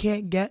 that you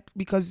can't get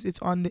because it's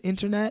on the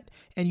internet,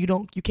 and you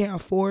can't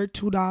afford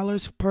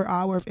 $2 per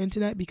hour of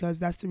internet, because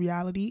that's the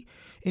reality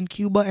in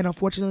Cuba. And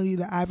unfortunately,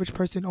 the average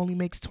person only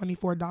makes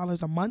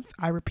 $24 a month.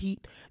 I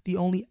repeat,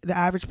 the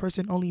average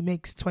person only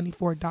makes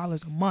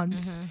 $24 a month.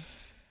 Mm-hmm.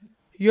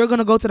 You're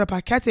gonna go to the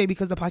paquete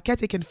because the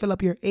paquete can fill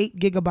up your 8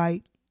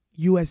 gigabyte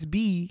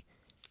USB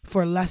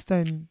for less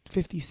than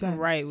 50 cents.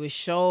 Right, with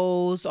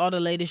shows, all the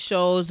latest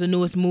shows, the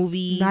newest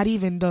movies. Not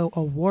even the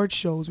award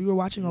shows. We were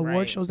watching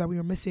award shows that we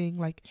were missing.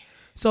 Like,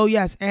 so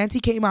yes, Auntie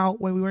came out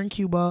when we were in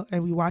Cuba,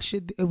 and we watched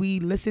it. We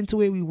listened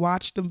to it. We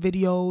watched the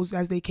videos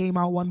as they came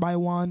out one by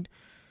one.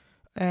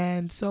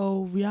 And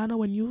so, Rihanna,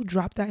 when you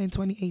dropped that in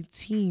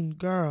 2018,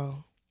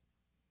 girl,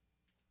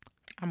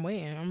 I'm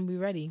waiting. I'm gonna be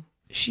ready.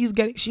 She's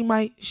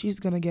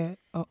gonna get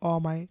all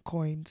my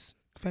coins,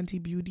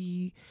 Fenty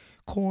Beauty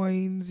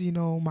coins,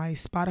 my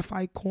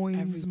Spotify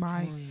coins,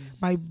 my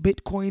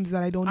Bitcoins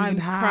that I don't even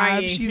have.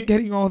 Crying. She's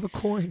getting all the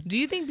coins. Do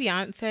you think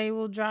Beyonce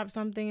will drop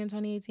something in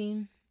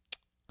 2018?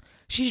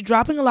 She's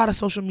dropping a lot of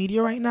social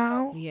media right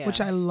now,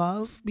 which I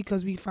love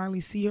because we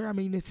finally see her. I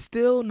mean, it's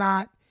still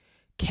not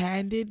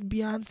candid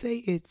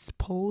Beyonce, it's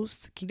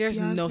post Beyonce. There's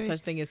no such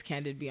thing as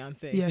candid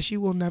Beyonce. Yeah, she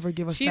will never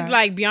give us She's that.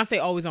 like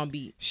Beyonce always on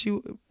beat.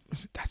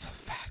 That's a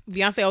fact.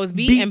 Beyonce always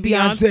beat and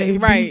Beyonce.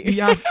 Right. Beat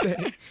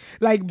Beyonce.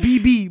 Like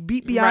BB.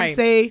 Beat Beyonce.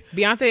 Right.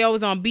 Beyonce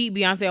always on beat.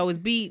 Beyonce always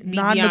beat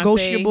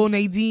non-negotiable Beyonce.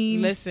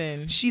 Nadine.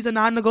 Listen. She's a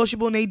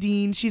non-negotiable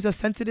Nadine. She's a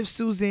sensitive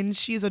Susan.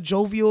 She's a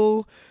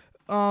jovial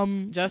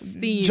Justine.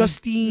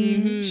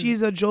 Mm-hmm.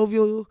 She's a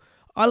jovial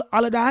all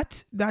of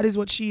that. That is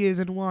what she is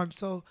and wants.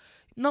 So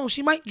no,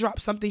 she might drop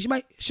something.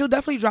 She'll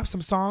definitely drop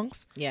some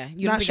songs. Yeah,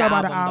 you're not sure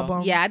about an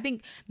album. Yeah, I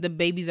think the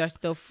babies are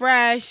still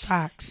fresh.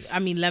 Facts. I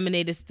mean,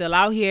 Lemonade is still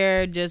out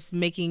here, just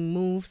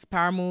making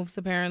power moves.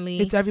 Apparently,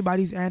 it's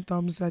everybody's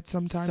anthems at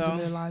some times in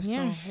their lives.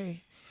 Yeah. So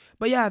hey,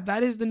 but yeah,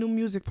 that is the new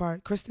music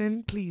part.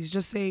 Kristen, please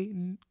just say,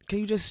 can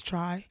you just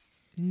try?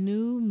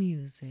 New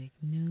music.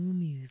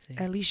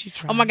 At least you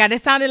try. Oh my God, that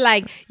sounded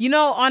like,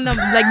 on the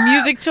like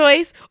music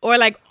choice or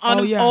like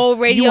on old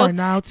radios. You are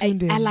now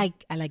tuned in. I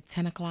like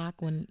 10 o'clock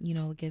when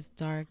it gets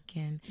dark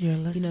and you're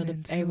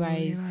listening to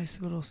everybody's nice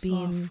little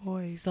being soft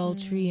voice,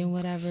 sultry and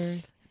whatever.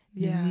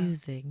 New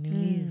music.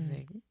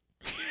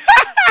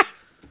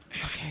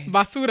 Okay.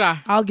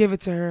 Basura. I'll give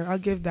it to her. I'll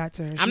give that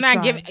to her. I'm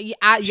not giving.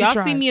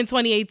 Y'all see me in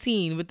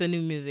 2018 with the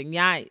new music.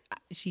 Yeah,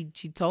 she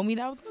told me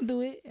that I was gonna do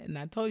it, and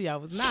I told you I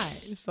was not.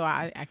 So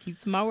I keep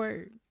to my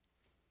word.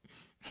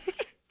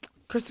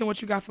 Kristen,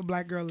 what you got for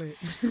Black Girl Lit?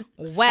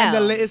 Well, and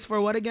the lit is for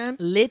what again?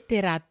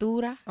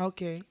 Literatura.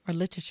 Okay. Or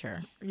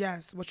literature.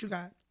 Yes. What you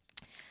got?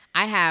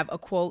 I have a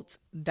quote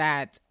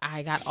that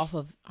I got off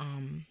of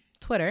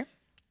Twitter.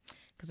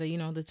 Because,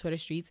 the Twitter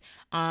streets.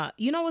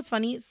 What's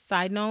funny?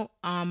 Side note,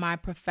 my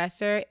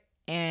professor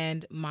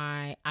and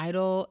my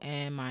idol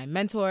and my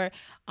mentor,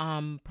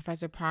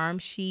 Professor Parm,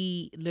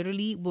 she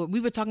literally, we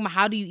were talking about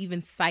how do you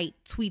even cite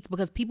tweets?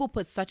 Because people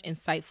put such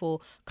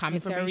insightful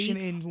commentary. Information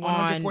in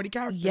 140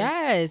 characters.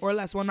 Yes. Or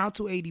less. Well, now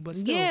 280, but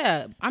still.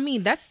 Yeah. I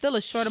mean, that's still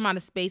a short amount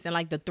of space, and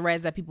like the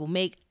threads that people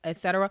make,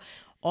 etc.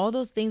 All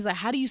those things, like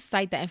how do you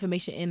cite that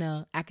information in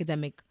an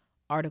academic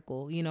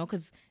article,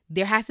 because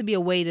there has to be a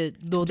way to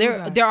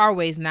there are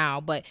ways now,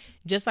 but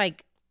just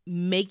like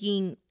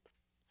making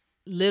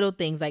little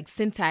things like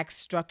syntax,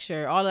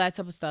 structure, all of that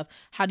type of stuff,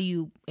 how do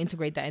you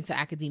integrate that into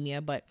academia?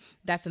 But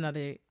that's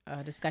another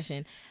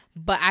discussion.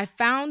 But I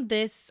found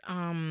this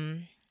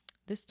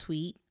this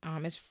tweet.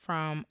 It's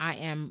from I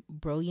Am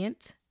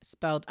Brilliant,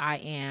 spelled I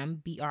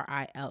Am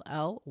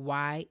BRILLYANT.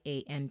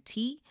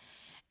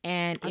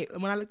 And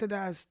when I looked at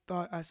that, I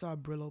thought I saw a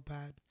Brillo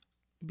pad.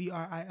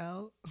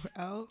 BRILL.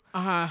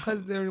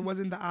 Because there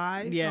wasn't the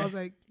I. Yeah. So I was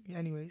like,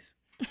 anyways.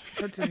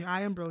 Continue.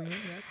 I am brilliant,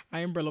 yes. I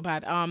am Brillo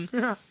pad.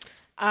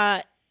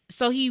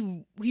 So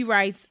he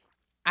writes,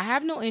 I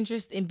have no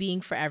interest in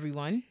being for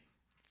everyone.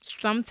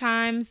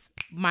 Sometimes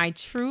my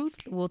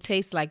truth will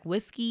taste like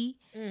whiskey.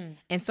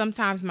 And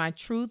sometimes my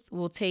truth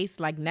will taste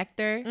like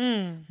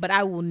nectar. But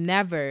I will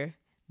never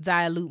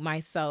dilute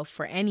myself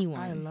for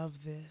anyone. I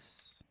love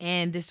this.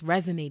 And this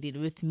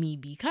resonated with me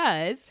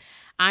because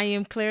I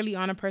am clearly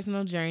on a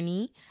personal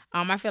journey.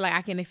 I feel like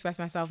I can express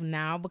myself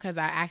now because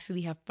I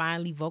actually have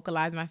finally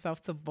vocalized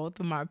myself to both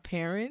of my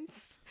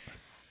parents.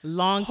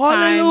 Long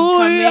time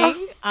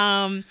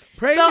coming.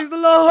 Praise the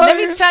Lord.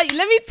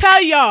 Let me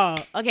tell y'all.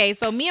 Okay,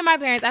 so me and my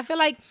parents, I feel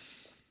like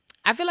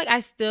I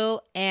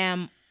still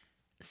am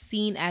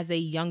seen as a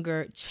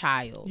younger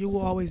child. You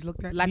will always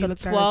look at like a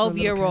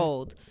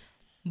 12-year-old.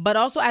 But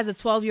also as a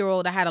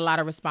 12-year-old, I had a lot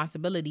of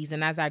responsibilities.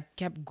 And as I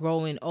kept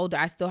growing older,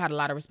 I still had a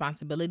lot of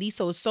responsibilities.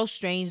 So it's so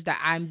strange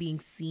that I'm being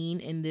seen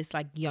in this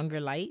like younger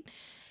light.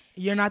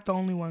 You're not the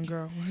only one,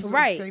 girl.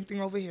 Right. Same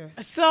thing over here.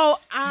 So,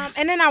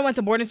 and then I went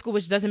to boarding school,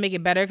 which doesn't make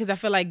it better because I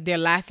feel like their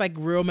last like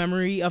real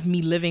memory of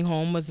me living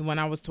home was when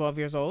I was 12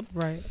 years old.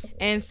 Right.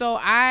 And so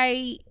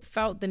I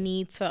felt the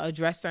need to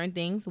address certain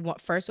things.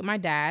 First with my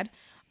dad.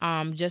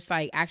 Just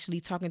like actually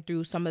talking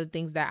through some of the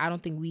things that I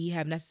don't think we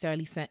have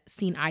necessarily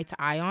seen eye to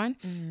eye on,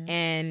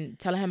 and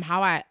telling him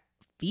how I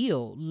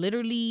feel.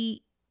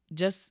 Literally,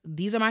 just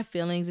these are my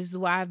feelings. This is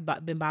what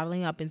I've been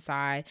bottling up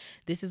inside.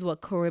 This is what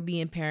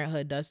Caribbean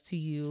parenthood does to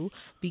you,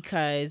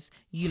 because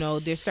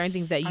there's certain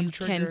things that you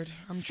can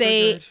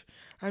say.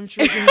 I'm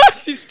triggered.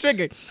 She's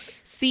triggered.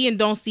 See and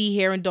don't see,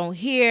 hear and don't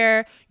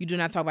hear. You do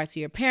not talk back to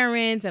your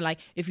parents, and like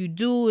if you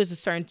do, there's a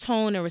certain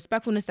tone and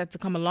respectfulness that's to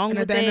come along with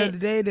it. And at the end of the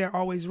day, they're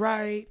always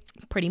right.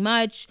 Pretty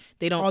much,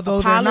 they don't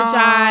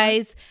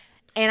apologize.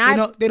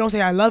 And they don't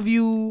say I love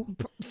you.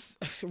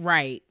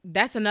 Right.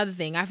 That's another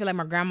thing. I feel like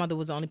my grandmother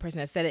was the only person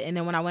that said it. And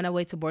then when I went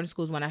away to boarding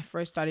schools, when I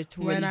first started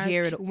to really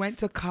hear it, went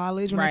to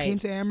college, when I came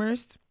to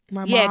Amherst,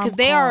 my mom because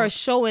they are a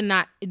show and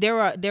not they're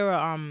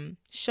a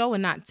show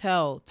and not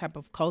tell type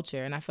of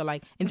culture. And I feel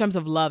like in terms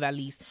of love, at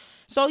least.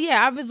 So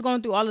yeah, I was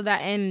going through all of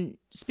that, and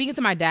speaking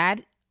to my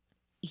dad,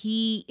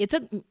 it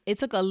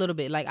took a little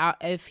bit. Like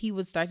if he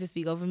would start to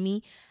speak over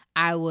me,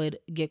 I would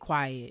get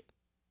quiet.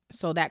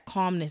 So that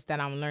calmness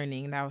that I'm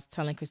learning, that I was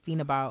telling Christine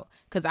about,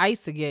 because I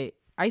used to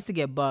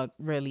get bugged,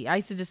 really. I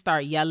used to just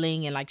start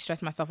yelling and like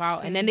stress myself out.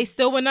 Same. And then they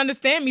still wouldn't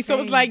understand me. Same.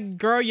 So it's like,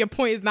 girl, your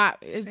point is not,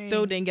 it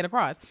still didn't get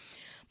across.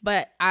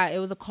 But it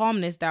was a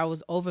calmness that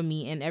was over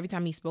me. And every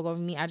time he spoke over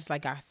me, I just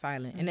like got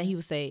silent. Mm-hmm. And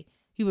then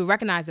he would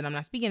recognize that I'm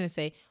not speaking and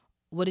say,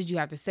 what did you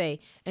have to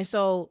say? And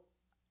so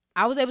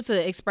I was able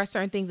to express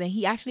certain things, and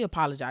he actually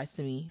apologized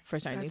to me for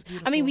certain things.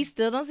 Beautiful. I mean, we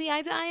still don't see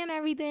eye to eye on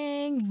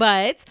everything,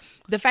 but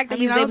the fact that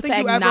he was able to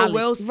acknowledge, I don't think you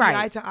ever will see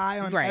eye to eye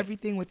on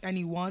everything with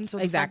anyone. So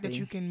the fact that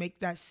you can make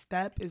that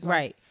step is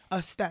like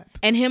a step.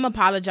 And him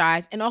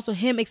apologize, and also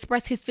him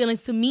express his feelings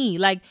to me.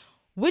 Like,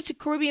 which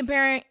Caribbean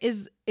parent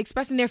is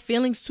expressing their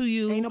feelings to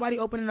you? Ain't nobody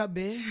opening up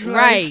big,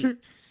 right?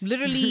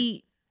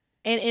 Literally,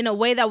 and in a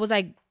way that was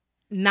like,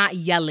 not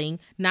yelling,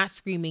 not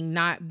screaming,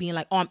 not being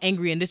like, oh, I'm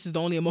angry and this is the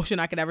only emotion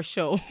I could ever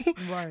show.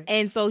 Right.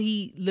 And so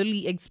he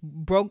literally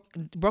broke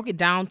it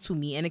down to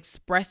me and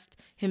expressed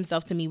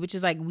himself to me, which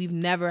is like, we've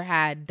never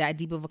had that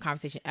deep of a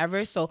conversation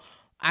ever. So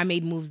I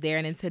made moves there.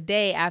 And then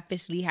today I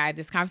officially had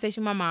this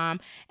conversation with my mom.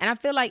 And I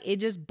feel like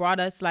it just brought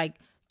us like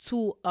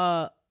to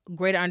a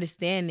greater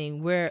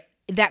understanding where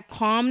that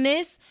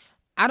calmness,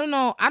 I don't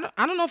know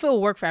if it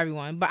will work for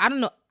everyone, but I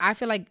don't know. I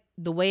feel like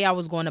the way I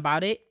was going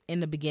about it in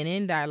the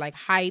beginning, that I like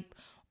hype,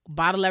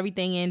 bottle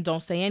everything in,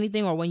 don't say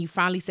anything, or when you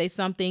finally say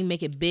something,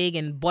 make it big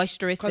and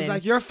boisterous. Because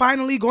like, you're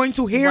finally going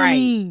to hear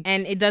me.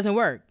 And it doesn't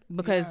work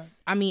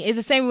because, I mean, it's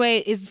the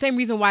same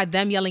reason why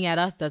them yelling at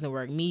us doesn't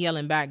work. Me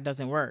yelling back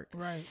doesn't work.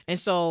 Right. And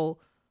so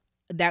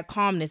that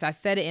calmness, I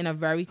said it in a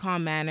very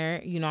calm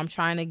manner. I'm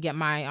trying to get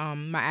my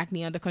my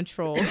acne under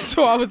control.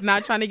 So I was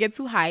not trying to get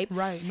too hyped.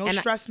 Right. No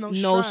stress.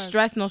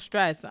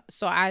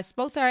 So I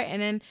spoke to her,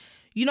 and then,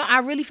 I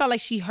really felt like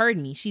she heard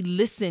me. She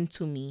listened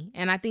to me.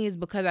 And I think it's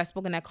because I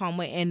spoke in that calm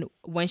way. And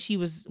when she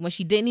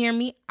didn't hear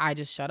me, I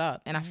just shut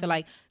up. And I feel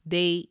like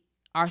they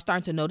are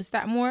starting to notice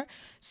that more.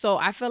 So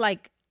I feel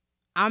like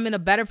I'm in a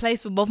better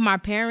place with both my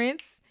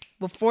parents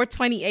before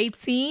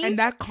 2018. And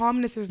that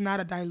calmness is not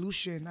a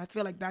dilution. I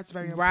feel like that's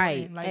very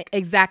important. Right.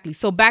 Exactly.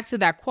 So back to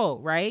that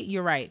quote, right?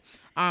 You're right.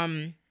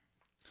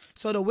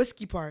 So the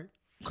whiskey part,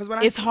 because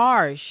it's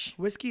harsh.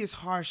 Whiskey is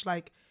harsh.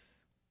 Like,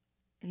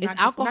 it's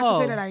alcohol. Not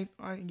to say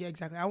that yeah,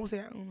 exactly. I won't say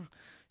that.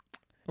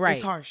 Right.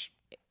 It's harsh.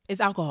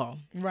 It's alcohol.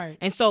 Right.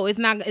 And so it's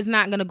not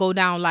gonna go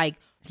down like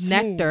smooth.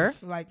 Nectar.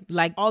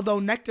 Like although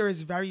nectar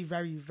is very,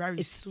 very, very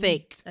it's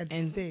sweet thick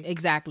and thick.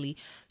 Exactly.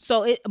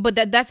 So but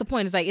that's the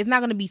point. It's like, it's not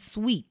gonna be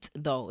sweet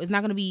though. It's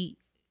not gonna be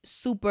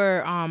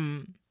super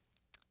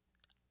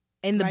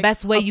in the like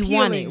best way you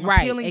want it.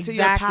 Right. Appealing exactly.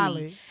 To your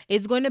palate.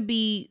 It's gonna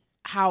be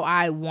how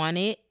I want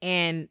it.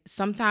 And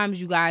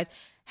sometimes you guys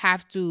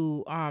have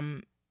to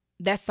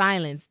that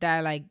silence,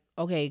 that like,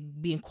 okay,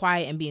 being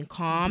quiet and being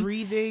calm.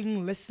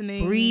 Breathing,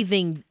 listening.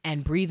 Breathing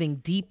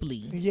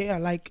deeply. Yeah,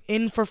 like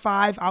in for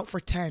 5, out for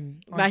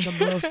 10 on some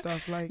real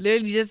stuff. Like,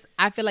 literally just,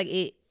 I feel like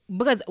it,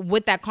 because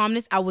with that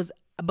calmness,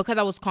 because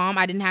I was calm,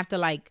 I didn't have to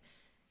like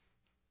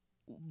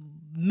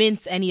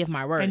mince any of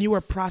my words. And you were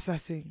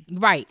processing.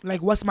 Right.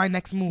 Like, what's my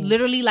next move?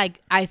 Literally,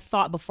 like, I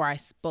thought before I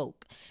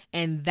spoke.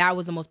 And that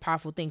was the most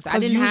powerful thing. So I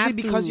didn't have to.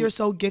 Because you're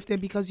so gifted,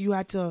 because you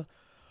had to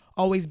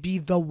always be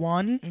the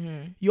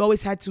one, you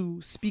always had to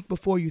speak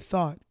before you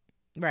thought.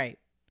 Right.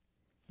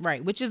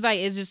 Which is like,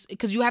 it's just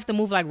because you have to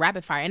move like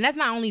rapid fire. And that's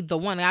not only the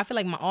one. I feel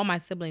like all my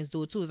siblings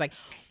do it too. It's like,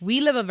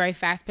 we live a very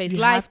fast-paced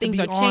life. Things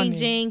are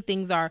changing.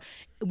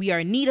 We are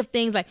in need of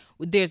things. Like,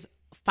 there's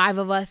 5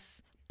 of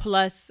us,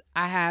 plus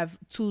I have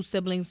 2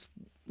 siblings,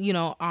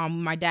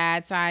 my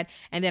dad's side,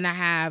 and then I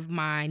have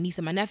my niece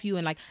and my nephew,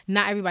 and like,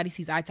 not everybody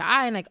sees eye to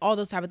eye, and like all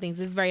those type of things.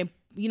 It's very,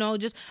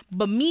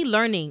 but me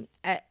learning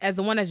as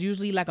the one that's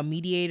usually like a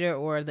mediator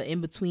or the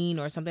in-between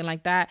or something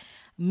like that,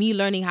 me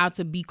learning how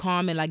to be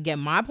calm and like get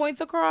my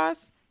points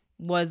across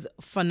was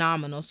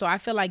phenomenal. So I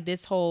feel like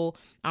this whole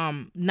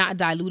not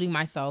diluting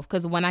myself,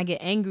 because when I get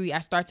angry, I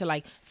start to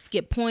like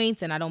skip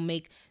points, and I don't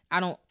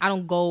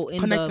go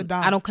in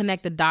I don't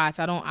connect the dots.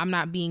 I'm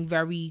not being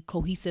very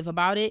cohesive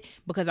about it,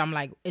 because I'm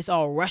like, it's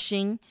all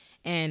rushing.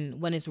 And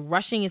when it's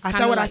rushing, it's kind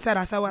of I said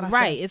what I said.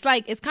 Right. It's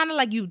like, it's kind of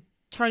like you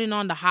turning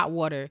on the hot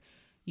water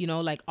you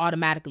know, like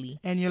automatically.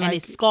 And you're and like,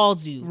 it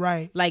scalds you.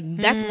 Right. Like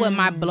that's what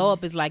my blow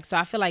up is like. So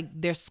I feel like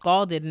they're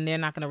scalded and they're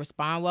not going to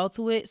respond well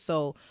to it.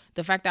 So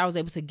the fact that I was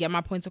able to get my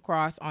points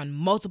across on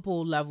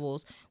multiple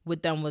levels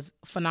with them was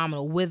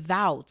phenomenal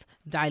without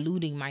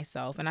diluting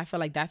myself. And I feel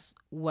like that's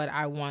what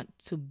I want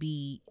to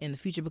be in the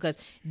future, because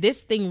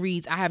this thing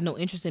reads, I have no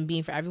interest in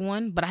being for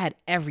everyone, but I had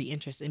every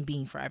interest in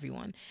being for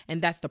everyone.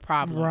 And that's the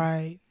problem.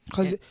 Right.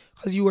 Because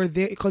you were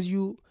there, because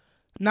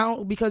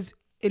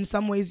in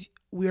some ways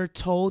we are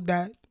told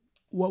that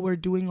what we're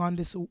doing on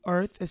this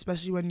earth,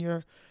 especially when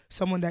you're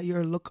someone that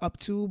you're look up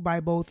to by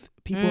both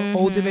people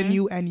older than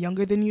you and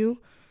younger than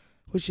you,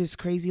 which is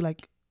crazy.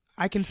 Like,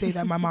 I can say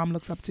that my mom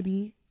looks up to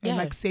me and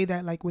like say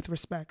that like with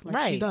respect,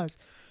 like she does.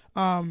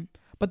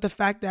 But the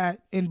fact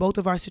that in both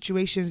of our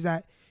situations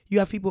that you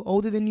have people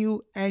older than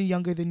you and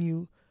younger than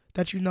you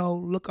that, you know,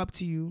 look up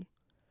to you,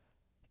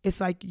 it's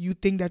like you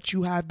think that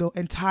you have the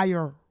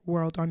entire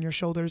world on your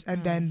shoulders,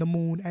 and then the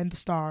moon and the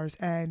stars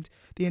and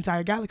the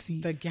entire galaxy.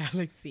 The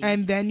galaxy.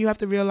 And then you have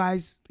to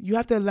realize you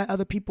have to let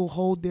other people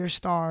hold their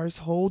stars,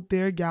 hold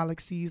their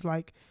galaxies.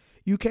 Like,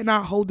 you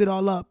cannot hold it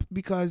all up,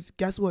 because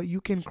guess what?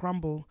 You can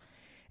crumble.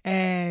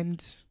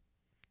 And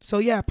so,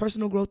 yeah,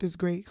 personal growth is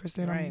great,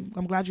 Kristen. Right.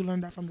 I'm glad you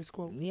learned that from this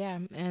quote. Yeah.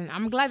 And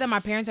I'm glad that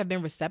my parents have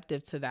been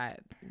receptive to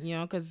that, you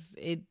know, because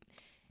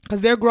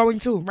they're growing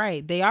too.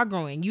 Right. They are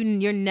growing.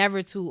 You're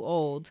never too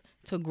old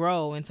to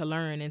grow and to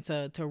learn and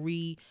to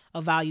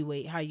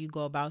reevaluate how you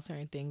go about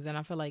certain things. And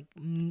I feel like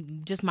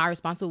just my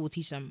responsibility will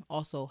teach them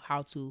also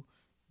how to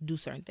do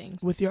certain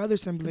things. With your other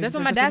siblings. That's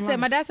what my dad said.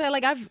 My dad said,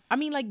 like,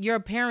 you're a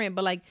parent,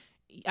 but like,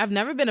 I've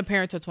never been a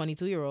parent to a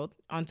 22-year-old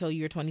until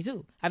you're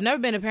 22. I've never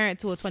been a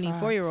parent to a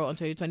 24-year-old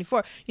until you're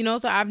 24. You know,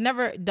 so I've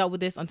never dealt with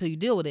this until you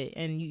deal with it.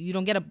 And you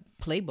don't get a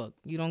playbook.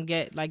 You don't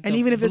get like. And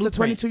even if it's a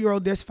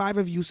 22-year-old, there's 5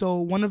 of you. So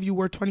one of you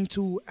were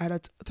 22 at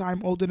a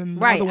time older than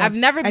the other one. I've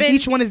never been.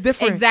 Each one is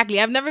different. Exactly.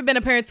 I've never been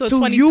a parent to a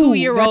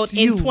 22-year-old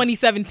in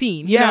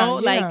 2017. You know,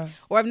 like,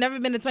 or I've never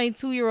been a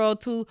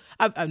 22-year-old to.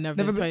 I've never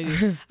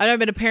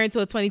been a parent to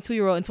a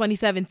 22-year-old in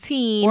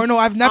 2017. Or no,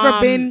 I've never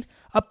been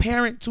a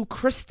parent to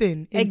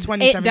Kristen in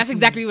 2017. That's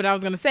exactly what I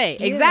was gonna say.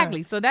 Yeah.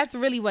 Exactly. So that's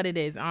really what it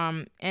is.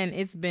 And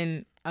it's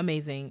been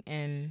amazing.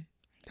 And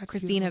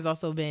Christine beautiful. Has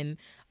also been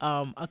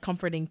a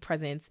comforting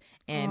presence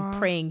and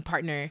praying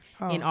partner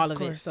in all of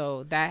it.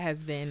 So that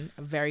has been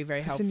very,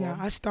 very helpful. Listen,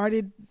 I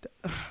started.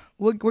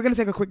 We're gonna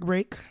take a quick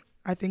break.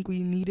 I think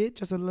we need it,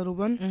 just a little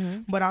one. Mm-hmm.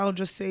 But I'll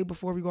just say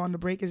before we go on the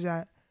break is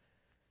that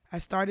I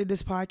started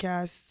this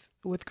podcast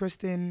with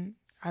Kristen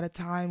at a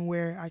time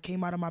where I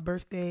came out of my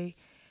birthday,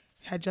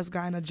 had just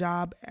gotten a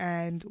job,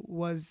 and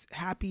was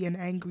happy and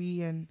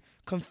angry and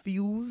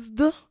confused.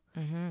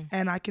 Mm-hmm.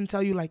 And I can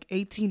tell you, like,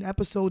 18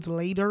 episodes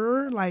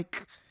later,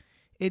 like,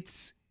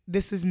 this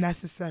is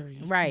necessary.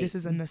 Right. This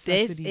is a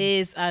necessity.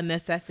 This is a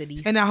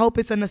necessity. And I hope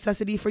it's a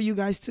necessity for you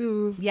guys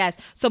too. Yes.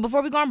 So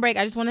before we go on break,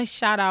 I just want to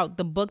shout out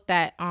the book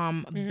that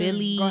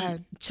Billy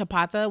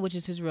Chapata, which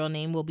is his real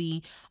name, will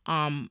be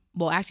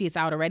actually it's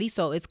out already.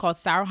 So it's called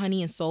Sour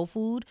Honey and Soul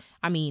Food.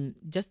 I mean,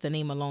 just the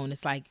name alone,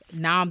 it's like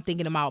now I'm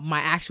thinking about my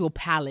actual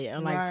palate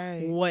and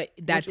like what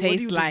that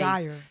tastes like.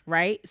 Desire?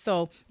 Right?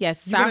 So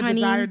yes, Sour Honey.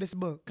 Desire this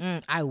book.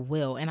 I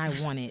will, and I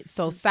want it.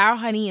 So Sour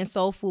Honey and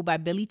Soul Food by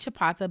Billy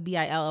Chapata, Billy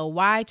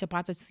Chapata,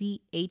 Chapata,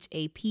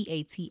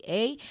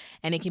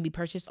 and it can be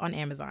purchased on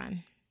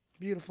Amazon.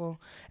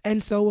 Beautiful.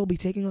 And so we'll be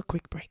taking a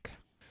quick break.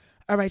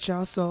 All right,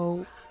 y'all.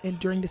 So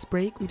during this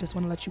break, we just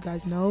want to let you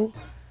guys know,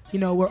 you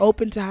know, we're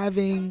open to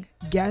having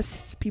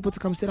guests, people to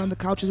come sit on the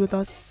couches with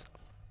us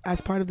as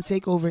part of the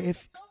takeover.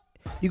 If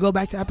you go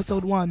back to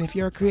episode 1, if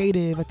you're a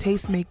creative, a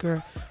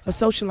tastemaker, a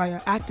socialite, an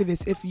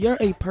activist, if you're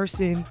a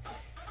person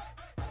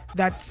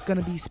that's going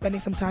to be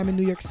spending some time in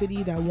New York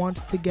City that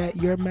wants to get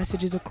your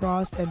messages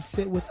across and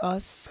sit with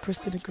us,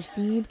 Kristen and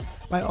Christine,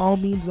 by all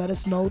means, let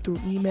us know through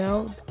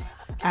email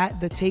at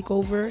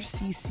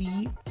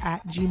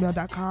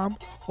thetakeovercc@gmail.com,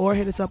 or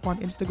hit us up on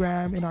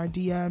Instagram in our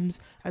DMs,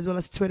 as well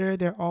as Twitter.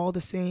 They're all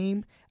the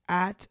same,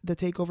 at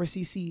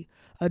thetakeovercc.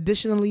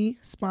 Additionally,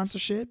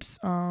 sponsorships.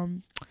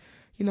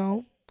 You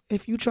know,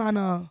 if you trying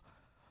to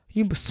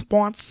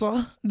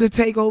sponsor the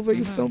takeover,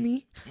 you feel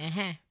me?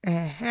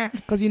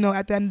 Because, you know,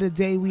 at the end of the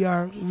day, we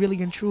are really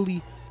and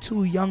truly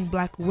 2 young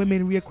Black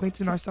women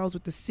reacquainting ourselves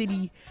with the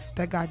city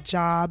that got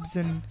jobs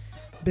and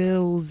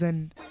bills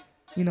and,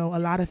 you know, a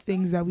lot of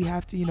things that we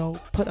have to, you know,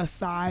 put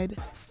aside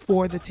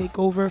for the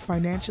takeover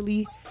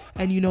financially.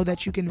 And you know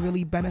that you can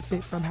really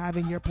benefit from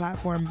having your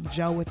platform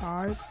gel with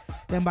ours,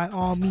 then by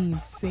all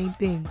means, same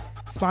thing.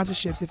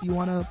 Sponsorships, if you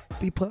want to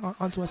be put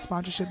onto a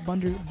sponsorship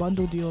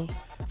bundle deal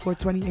for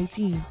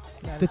 2018,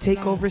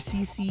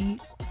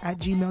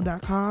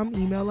 thetakeovercc@gmail.com,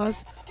 email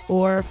us,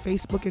 or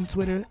Facebook and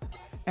Twitter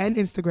and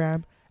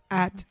Instagram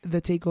at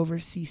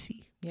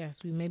thetakeovercc.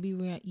 Yes, we may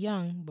be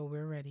young, but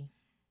we're ready.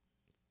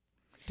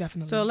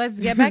 Definitely. So let's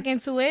get back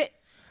into it.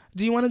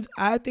 Do you want to?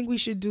 I think we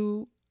should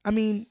do. I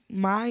mean,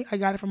 I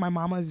got it from my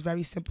mama is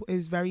very simple.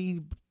 Is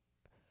very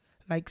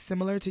like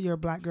similar to your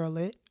Black Girl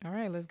Lit. All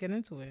right, let's get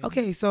into it.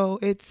 Okay, so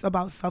it's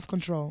about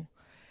self-control.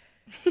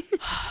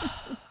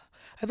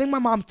 I think my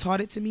mom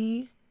taught it to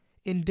me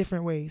in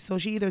different ways. So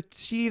she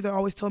either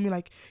always told me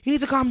like, you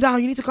need to calm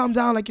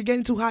down, like you're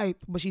getting too hype,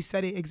 but she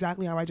said it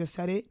exactly how I just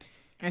said it.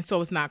 And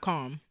so it's not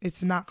calm.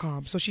 It's not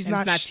calm. So she's and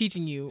not it's not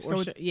teaching you.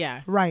 So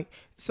yeah. Right.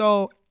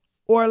 So,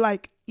 or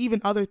like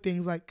even other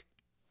things, like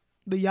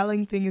the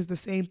yelling thing is the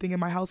same thing in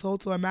my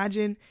household. So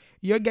imagine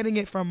you're getting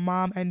it from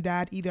mom and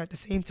dad either at the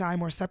same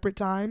time or separate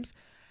times.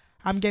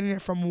 I'm getting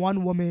it from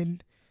one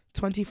woman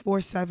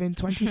 24/7,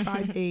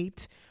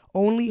 25/8,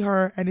 only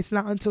her. And it's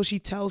not until she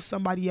tells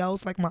somebody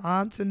else, like my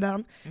aunts and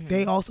them,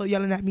 they also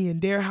yelling at me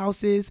in their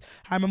houses.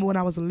 I remember when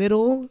I was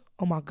little,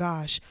 oh my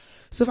gosh.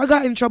 So if I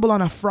got in trouble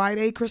on a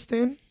Friday,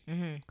 Kristen,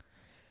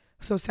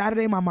 so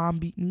Saturday my mom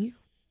beat me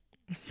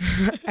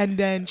and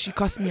then she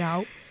cussed me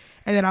out.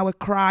 And then I would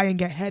cry and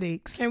get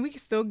headaches. And we can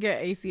still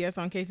get ACS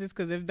on cases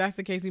because if that's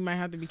the case, we might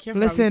have to be careful.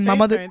 Listen, my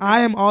mother, I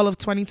am all of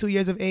 22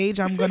 years of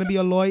age. I'm going to be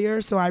a lawyer,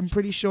 so I'm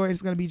pretty sure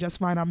it's going to be just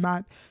fine. I'm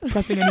not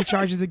pressing any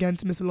charges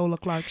against Miss Lola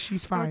Clark.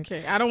 She's fine.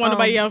 Okay. I don't want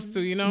nobody else to,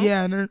 you know?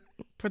 Yeah.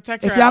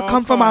 Protect her. If y'all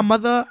come for my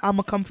mother, I'm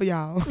going to come for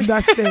y'all.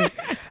 That's it.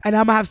 And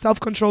I'm going to have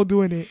self-control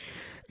doing it.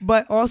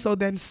 But also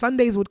then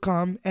Sundays would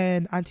come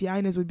and Auntie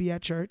Inez would be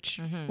at church.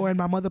 Or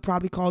my mother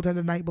probably called her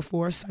the night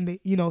before Sunday,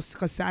 you know,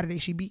 because Saturday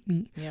she beat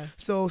me. Yes.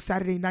 So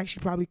Saturday night she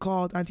probably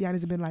called Auntie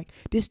Inez and been like,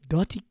 this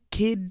dirty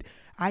kid,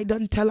 I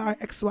done tell her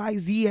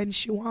XYZ and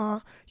she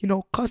want, you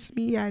know, cuss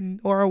me and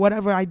or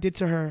whatever I did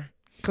to her.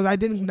 Because I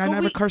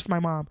never cursed my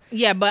mom.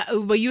 Yeah, but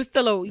you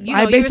still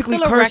I basically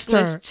cursed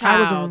her.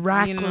 Child, I was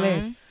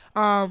reckless. You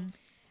know?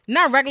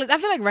 Not reckless. I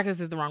feel like reckless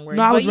is the wrong word.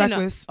 No, I was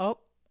reckless.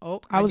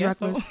 I was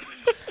reckless.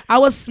 So. I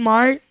was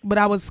smart, but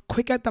I was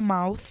quick at the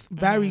mouth,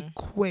 very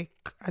quick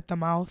at the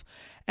mouth.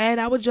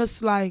 And I would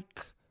just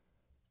like,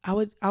 I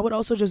would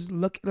also just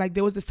look, like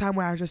there was this time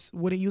where I just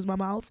wouldn't use my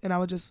mouth and my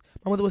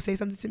mother would say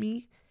something to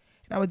me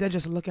and I would then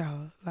just look at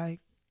her like,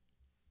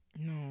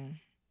 no.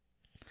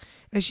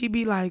 And she'd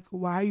be like,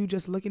 why are you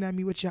just looking at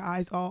me with your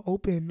eyes all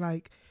open?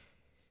 Like,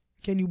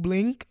 can you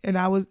blink? And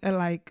I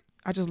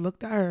just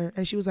looked at her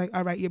and she was like,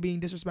 all right, you're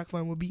being disrespectful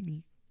and will beat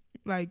me.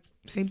 Like,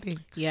 same thing.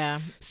 Yeah.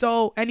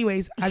 So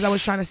anyways, as I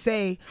was trying to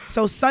say,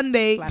 so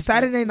Saturday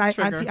night,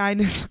 Auntie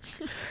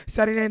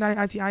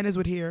Inez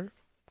would hear.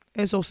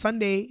 And so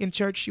Sunday in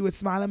church, she would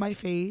smile in my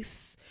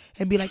face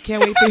and be like,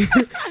 can't wait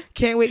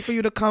for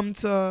you to come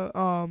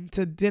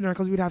to dinner,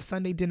 because we'd have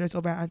Sunday dinners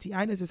over at Auntie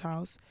Inez's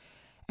house.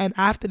 And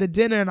after the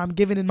dinner, and I'm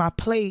giving in my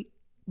plate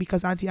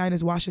because Auntie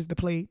Inez washes the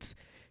plates,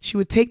 she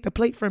would take the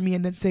plate from me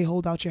and then say,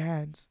 hold out your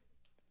hands.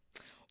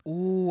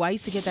 Ooh, I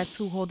used to get that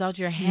too. Hold out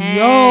your hands.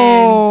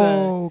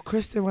 Yo,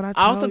 Kristen, when I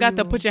also got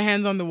the put your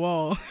hands on the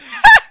wall.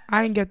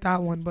 I didn't get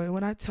that one, but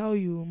when I tell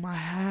you, my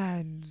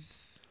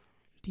hands,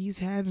 these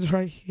hands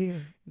right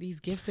here. These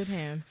gifted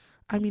hands.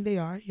 I mean, they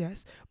are,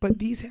 yes. But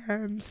these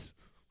hands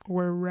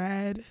were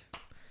red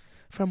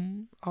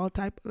from all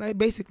type. Like,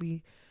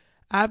 basically,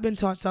 I've been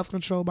taught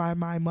self-control by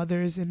my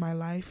mothers in my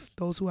life,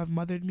 those who have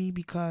mothered me,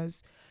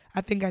 because I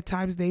think at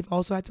times they've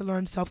also had to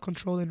learn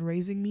self-control in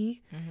raising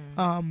me.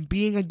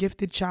 Being a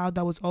gifted child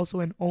that was also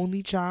an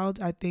only child,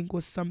 I think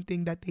was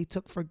something that they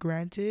took for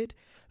granted.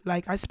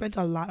 Like, I spent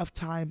a lot of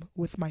time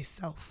with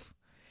myself.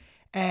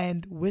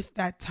 And with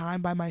that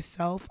time by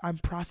myself, I'm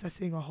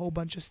processing a whole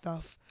bunch of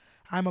stuff.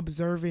 I'm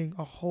observing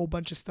a whole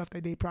bunch of stuff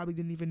that they probably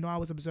didn't even know I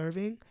was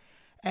observing.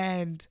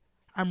 And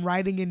I'm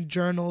writing in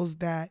journals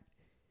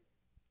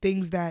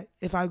things that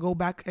if I go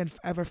back and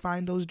ever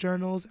find those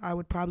journals, I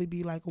would probably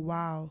be like,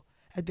 wow.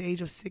 At the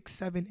age of 6,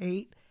 7,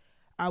 8,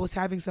 I was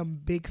having some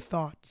big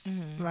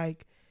thoughts.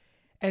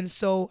 And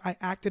so I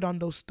acted on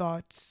those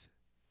thoughts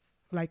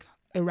like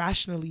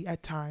irrationally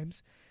at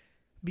times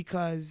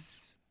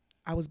because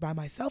I was by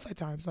myself at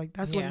times. Like,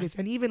 that's what it is.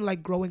 And even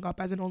like growing up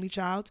as an only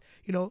child,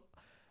 you know,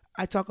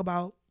 I talk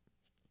about,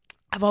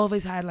 I've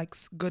always had like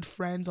good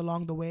friends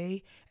along the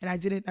way, and I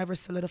didn't ever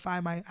solidify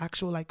my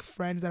actual like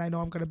friends that I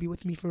know I'm going to be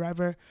with me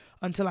forever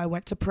until I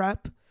went to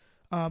prep.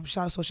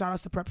 Shout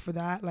outs to prep for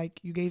that. Like,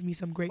 you gave me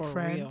some great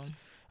friends.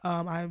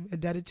 I'm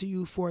indebted to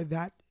you for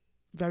that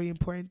very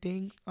important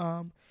thing.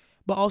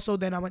 But also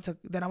then I went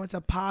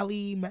to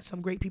Poly, met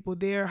some great people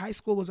there. High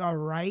school was all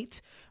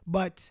right,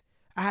 but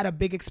I had a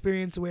big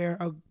experience where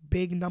a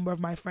big number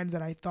of my friends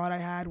that I thought I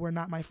had were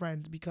not my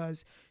friends,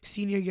 because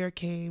senior year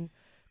came,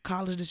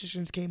 college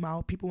decisions came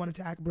out, people wanted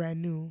to act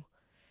brand new.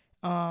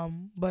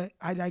 But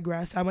I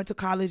digress. I went to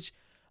college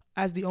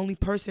as the only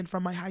person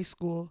from my high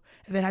school,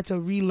 and then had to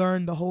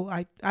relearn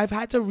I've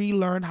had to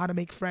relearn how to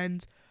make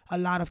friends a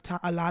lot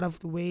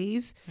of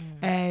ways,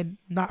 and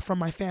not from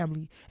my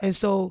family. And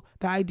so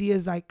the idea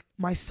is like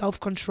my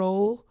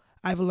self-control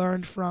I've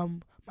learned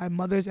from my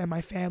mother's and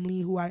my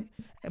family,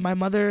 my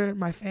mother,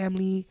 my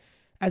family,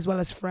 as well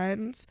as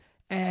friends.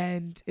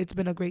 And it's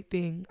been a great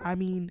thing. I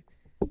mean,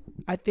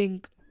 I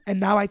think, and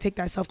now I take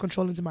that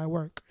self-control into my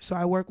work. So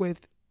I work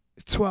with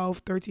 12,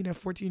 13, and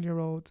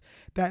 14-year-olds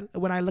that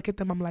when I look at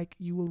them, I'm like,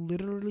 you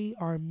literally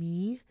are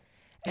me.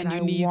 And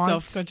you need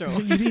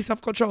self-control. You need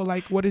self-control.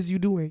 Like, what is you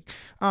doing?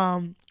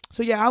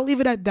 So yeah, I'll leave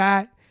it at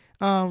that.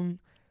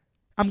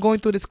 I'm going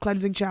through this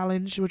cleansing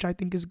challenge, which I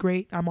think is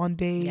great. I'm on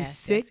day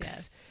 6.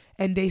 Yes.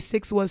 And day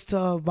 6 was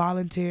to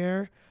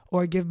volunteer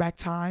or give back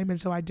time. And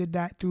so I did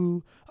that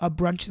through a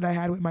brunch that I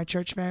had with my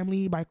church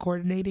family by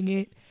coordinating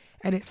it.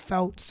 And it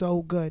felt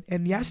so good.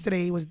 And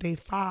yesterday was day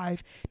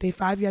 5. Day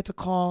 5, you had to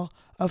call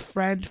a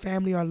friend,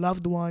 family, or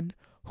loved one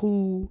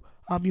who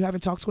you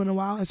haven't talked to in a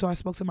while. And so I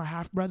spoke to my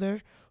half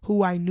brother,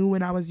 who I knew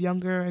when I was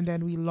younger, and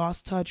then we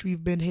lost touch.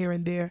 We've been here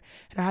and there,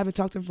 and I haven't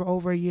talked to him for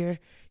over a year.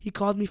 He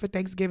called me for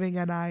Thanksgiving,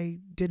 and I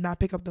did not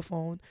pick up the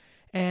phone.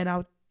 And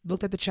I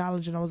looked at the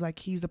challenge, and I was like,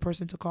 he's the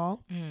person to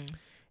call.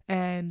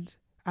 And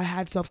I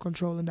had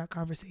self-control in that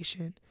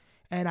conversation,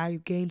 and I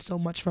gained so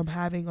much from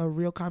having a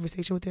real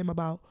conversation with him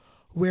about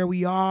where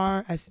we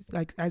are as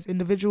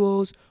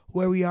individuals,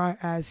 where we are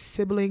as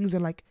siblings,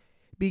 and like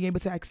being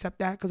able to accept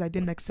that, because I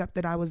didn't accept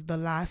that I was the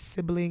last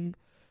sibling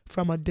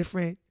from a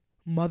different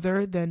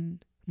mother than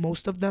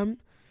most of them.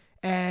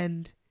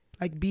 And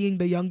like being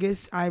the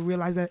youngest, I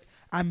realized that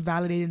I'm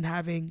validated in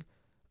having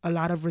a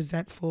lot of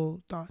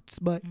resentful thoughts,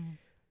 but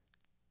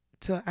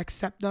to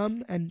accept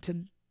them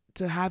and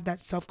to have that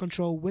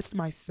self-control with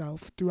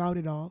myself throughout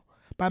it all,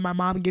 by my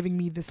mom giving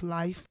me this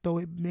life, though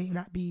it may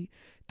not be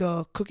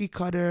the cookie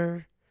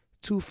cutter,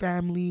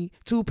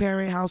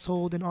 2-parent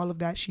household and all of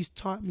that, she's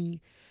taught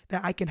me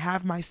that I can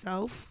have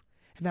myself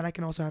and that I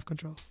can also have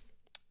control.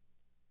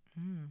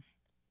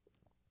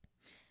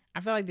 I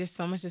feel like there's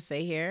so much to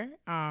say here.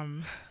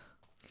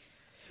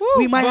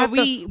 We might have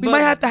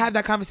to have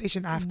that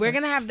conversation after. We're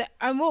gonna have that.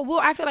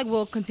 I feel like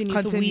we'll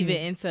continue to weave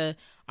it into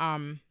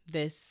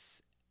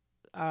this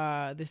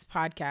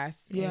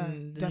podcast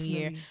in the new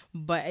year.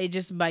 But it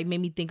just like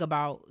made me think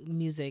about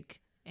music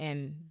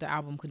and the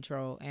album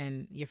Control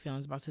and your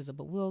feelings about SZA.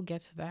 But we'll get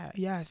to that.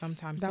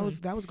 Sometime soon.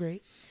 That was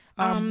great.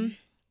 I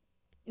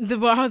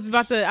was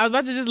about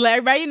to just let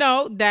everybody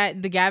know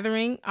that the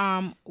gathering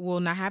will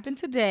not happen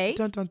today.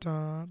 Dun, dun,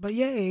 dun. But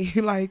yay,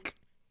 like,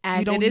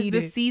 as it is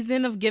the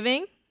season of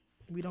giving.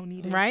 We don't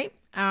need it. Right?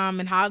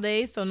 And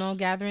holidays, so no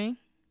gathering.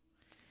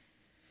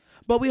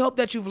 But we hope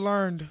that you've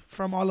learned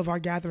from all of our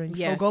gatherings.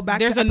 Yes. So go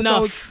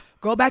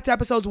back to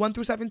episodes 1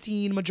 through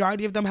 17.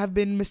 Majority of them have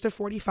been Mr.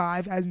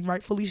 45, and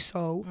rightfully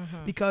so,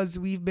 because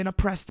we've been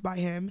oppressed by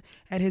him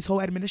and his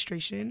whole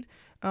administration.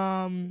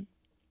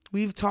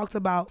 We've talked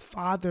about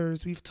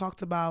fathers. We've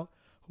talked about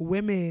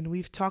women.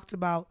 We've talked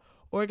about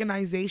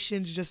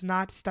organizations just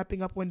not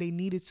stepping up when they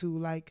needed to.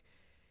 Like,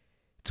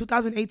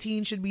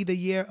 2018 should be the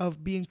year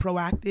of being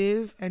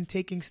proactive and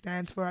taking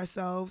stands for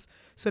ourselves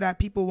so that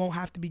people won't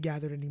have to be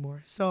gathered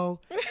anymore. So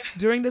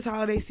during this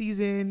holiday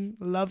season,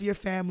 love your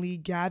family,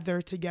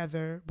 gather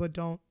together, but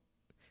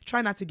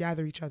try not to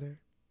gather each other.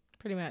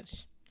 Pretty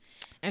much.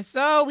 And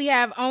so we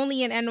have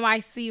Only in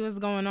NYC. What's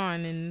going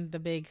on in the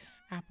Big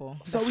Apple?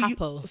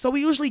 So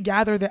we usually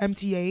gather the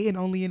MTA and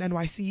Only in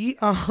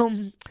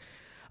NYC.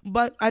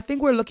 But I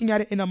think we're looking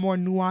at it in a more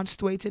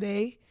nuanced way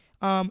today.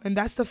 And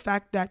that's the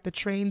fact that the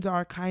trains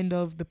are kind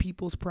of the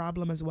people's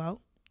problem as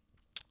well.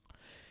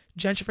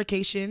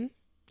 Gentrification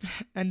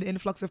and the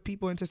influx of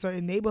people into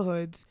certain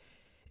neighborhoods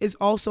is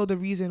also the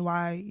reason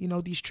why,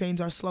 these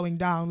trains are slowing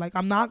down. Like,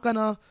 I'm not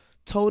gonna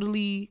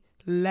totally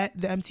let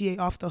the MTA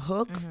off the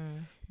hook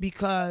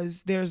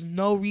because there's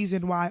no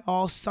reason why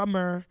all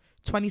summer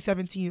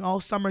 2017, all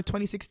summer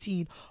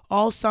 2016,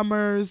 all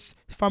summers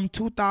from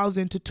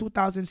 2000 to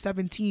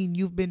 2017,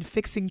 you've been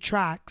fixing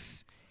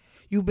tracks.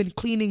 You've been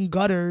cleaning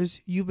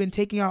gutters. You've been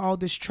taking out all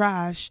this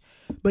trash,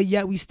 but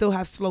yet we still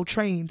have slow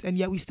trains, and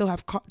yet we still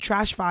have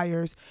trash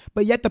fires.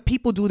 But yet the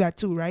people do that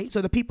too, right?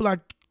 So the people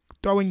are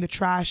throwing the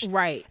trash,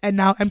 right? And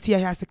now MTA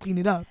has to clean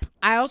it up.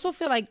 I also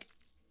feel like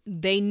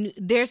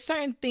there's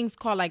certain things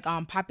called like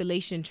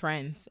population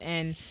trends,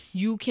 and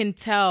you can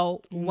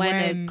tell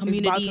when a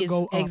community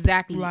is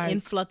exactly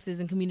influxes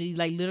in community.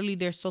 Like, literally,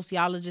 there's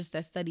sociologists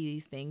that study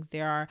these things.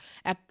 There are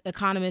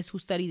economists who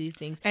study these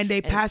things, and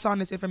they pass on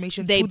this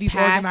information to these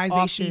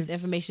organizations.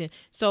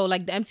 So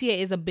like the MTA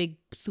is a big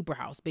super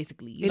house,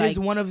 basically. It is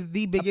one of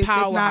the biggest,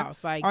 powerhouse,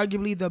 if not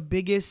arguably the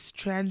biggest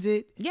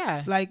transit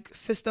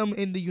system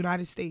in the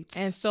United States.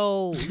 And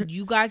so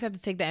you guys have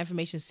to take that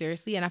information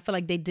seriously, and I feel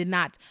like they did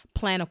not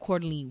plan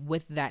accordingly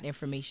with that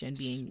information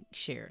being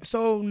shared.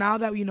 So now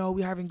that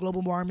we're having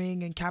global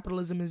warming and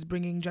capitalism is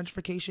bringing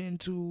gentrification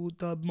to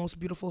the most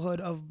beautiful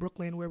hood of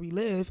Brooklyn where we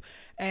live,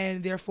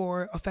 and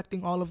therefore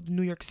affecting all of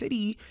New York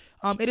City,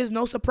 it is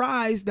no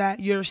surprise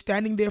that you're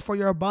standing there for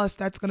your bus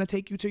that's going to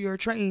take you to your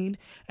train,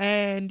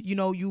 and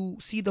you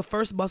see the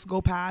first bus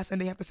go past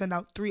and they have to send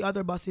out 3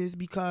 other buses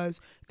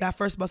because that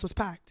first bus was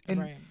packed.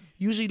 And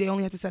usually they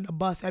only have to send a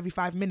bus every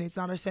 5 minutes.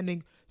 Now they're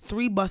sending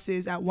 3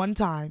 buses at one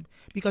time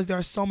because there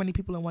are so many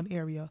people in one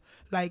area.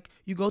 Like,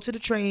 you go to the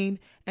train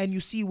and you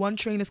see one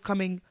train is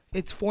coming,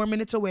 it's 4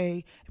 minutes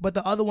away, but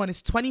the other one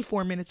is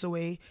 24 minutes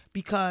away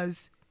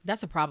because...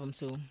 That's a problem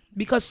too.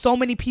 Because so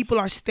many people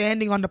are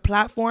standing on the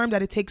platform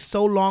that it takes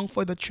so long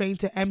for the train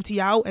to empty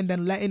out and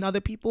then let in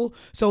other people.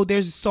 So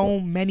there's so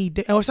many,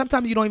 or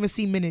sometimes you don't even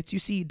see minutes, you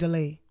see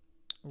delay.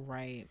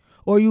 Right.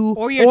 or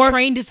your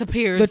train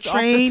disappears. The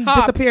train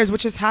disappears,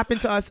 which has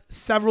happened to us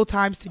several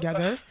times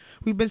together.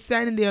 We've been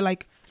standing there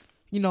like,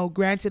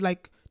 granted,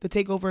 like the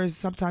takeover is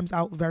sometimes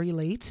out very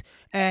late,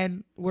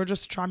 and we're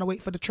just trying to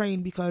wait for the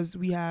train because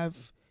we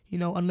have,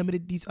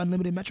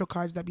 unlimited Metro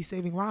cards that be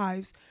saving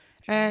lives.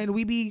 And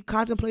we be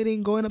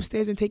contemplating going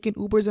upstairs and taking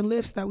Ubers and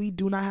Lyfts that we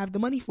do not have the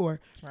money for.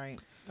 Right.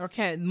 Or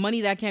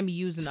money that can be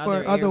used in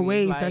for other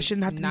ways like, that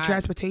shouldn't have to be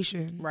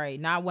transportation. Right.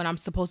 Not when I'm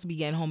supposed to be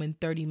getting home in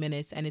 30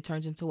 minutes and it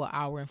turns into an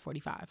hour and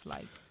 45.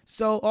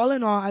 So all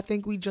in all, I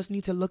think we just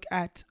need to look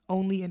at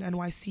Only in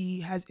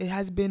NYC. It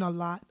has been a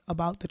lot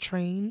about the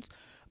trains.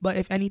 But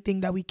if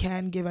anything that we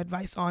can give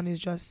advice on is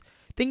just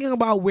thinking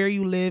about where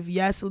you live.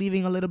 Yes,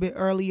 leaving a little bit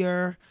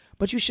earlier,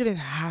 but you shouldn't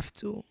have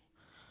to.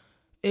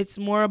 It's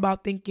more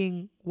about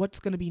thinking what's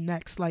going to be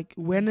next. Like,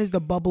 when is the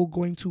bubble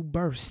going to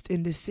burst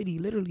in this city?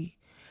 Literally.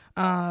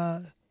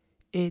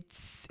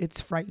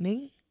 It's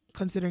frightening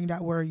considering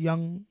that we're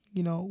young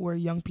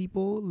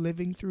people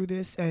living through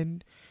this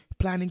and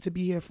planning to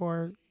be here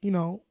for,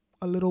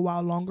 a little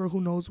while longer.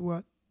 Who knows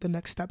what the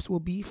next steps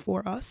will be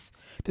for us.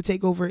 The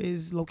takeover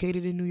is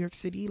located in New York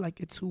City. Like,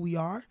 it's who we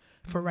are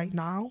for right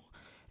now.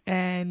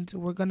 And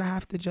we're going to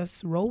have to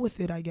just roll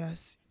with it, I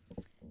guess.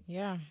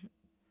 Yeah,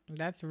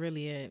 that's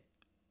really it.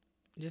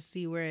 Just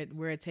see where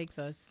it takes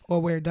us.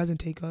 Or where it doesn't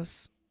take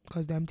us,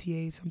 because the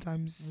MTA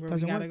sometimes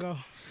doesn't work. Go.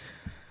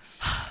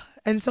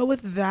 And so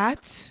with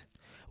that,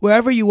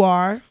 wherever you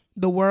are,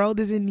 the world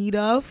is in need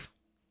of...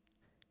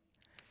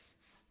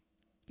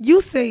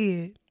 You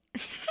say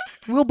it.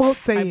 We'll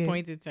both say it. I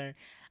pointed to her.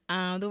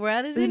 The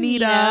world is in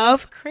need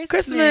of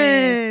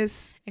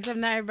Christmas. Except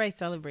not everybody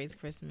celebrates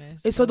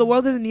Christmas. So the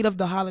world is in need of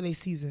the holiday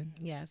season.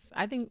 Yes.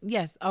 I think,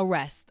 a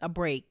rest, a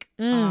break,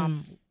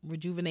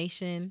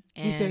 rejuvenation.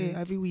 And we say it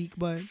every week,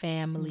 but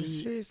family.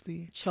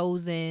 Seriously.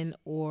 Chosen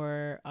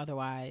or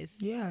otherwise.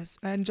 Yes.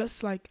 And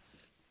just like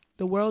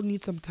the world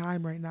needs some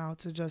time right now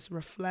to just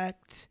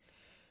reflect,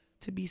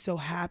 to be so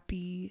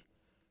happy,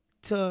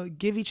 to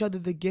give each other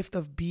the gift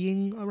of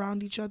being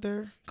around each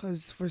other,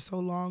 because for so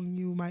long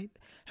you might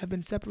have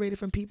been separated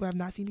from people, have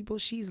not seen people.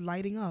 She's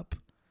lighting up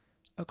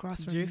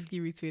across from me.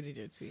 Drewski retweeted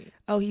your tweet.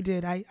 Oh, he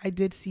did. I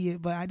did see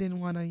it, but I didn't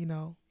want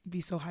to,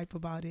 be so hype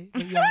about it.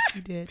 But yes,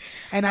 he did.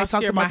 And I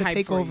talked about the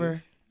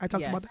takeover. I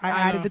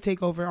added the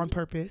takeover on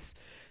purpose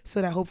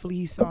so that hopefully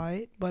he saw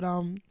it. But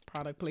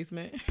product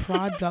placement.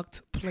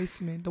 Product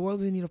placement. The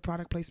world's in need of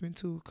product placement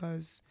too,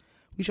 because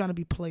we're trying to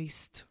be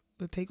placed.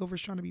 The takeover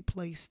is trying to be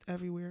placed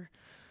everywhere.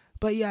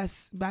 But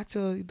yes, back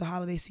to the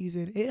holiday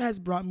season. It has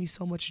brought me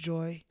so much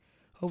joy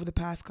over the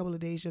past couple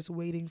of days, just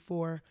waiting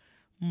for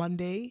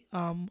Monday.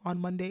 On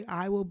Monday,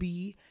 I will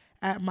be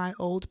at my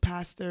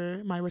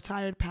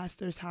retired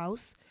pastor's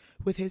house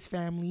with his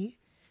family,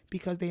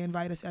 because they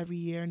invite us every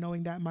year,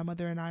 knowing that my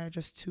mother and I are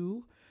just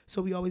two.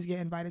 So we always get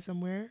invited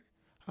somewhere.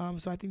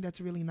 So I think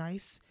that's really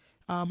nice.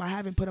 I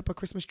haven't put up a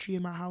Christmas tree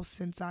in my house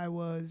since I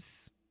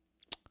was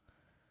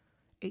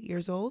 8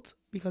 years old,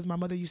 because my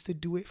mother used to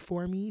do it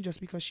for me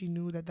just because she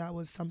knew that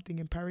was something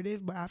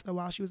imperative. But after a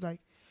while, she was like,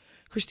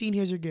 Christine,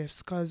 here's your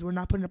gifts, because we're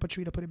not putting up a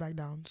tree to put it back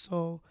down.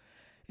 So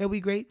it'll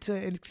be great to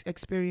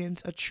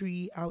experience a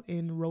tree out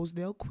in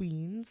Rosedale,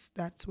 Queens.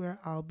 That's where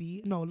I'll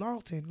be. No,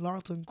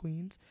 Laurelton,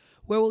 Queens.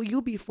 Where will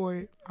you be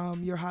for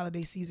your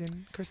holiday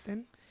season,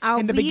 Kristen?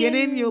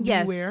 You'll be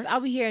where?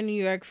 I'll be here in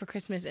New York for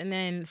Christmas, and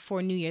then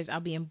for New Year's, I'll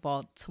be in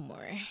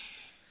Baltimore.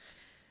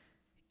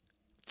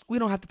 We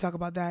don't have to talk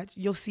about that.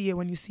 You'll see it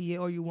when you see it,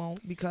 or you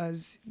won't,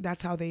 because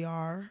that's how they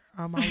are.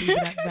 I'll leave it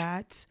at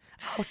that.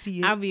 I'll see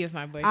it. I'll be with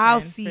my boyfriend.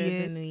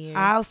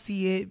 I'll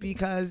see it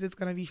because it's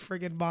gonna be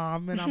friggin'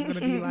 bomb, and I'm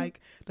gonna be like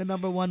the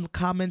 #1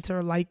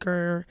 commenter,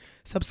 liker,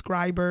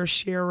 subscriber,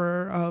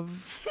 sharer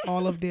of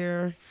all of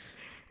their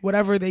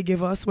whatever they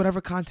give us,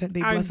 whatever content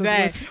they bless us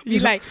with. We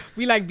like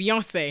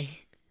Beyonce.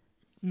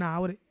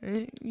 Nah,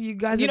 you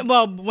guys.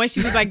 Well, when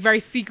she was like very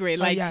secret,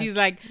 like yes. She's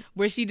like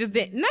where she just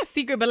didn't, not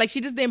secret, but like she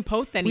just didn't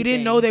post anything. We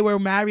didn't know they were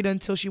married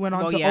until she went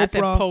on to Oprah. I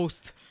said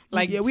post.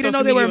 Like, yeah, we didn't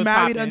know they were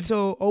married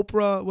until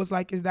Oprah was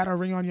like, "Is that a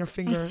ring on your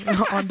finger?"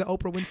 on the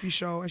Oprah Winfrey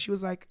Show, and she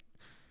was like,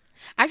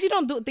 "I actually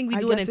don't think we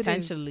do it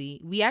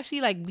intentionally. We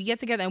actually we get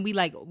together and we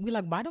like,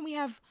 why don't we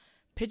have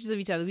pictures of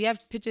each other? We have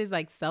pictures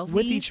like selfies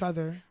with each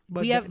other,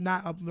 but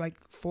not like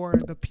for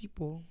the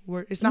people.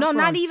 It's not. No, for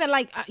not us. even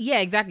like yeah,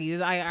 exactly.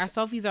 Our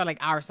selfies are like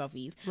our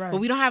selfies, right. But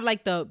we don't have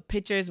like the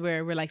pictures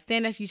where we're like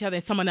standing next to each other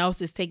and someone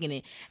else is taking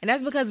it, and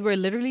that's because we're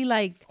literally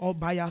like all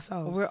by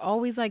ourselves. We're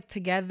always like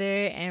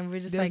together, and we're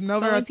just selling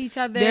to each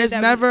other. There's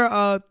never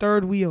a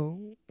third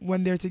wheel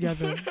when they're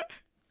together.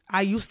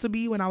 I used to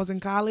be when I was in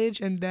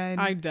college, and then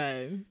I'm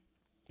done.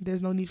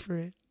 There's no need for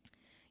it.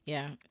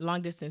 Yeah,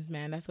 long distance,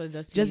 man. That's what it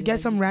does to just get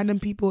some random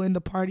people in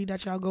the party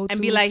that y'all go to. And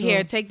be like,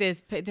 here, take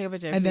this, take a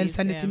picture. And then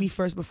send it to me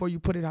first before you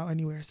put it out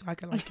anywhere so I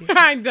can like it.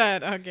 I'm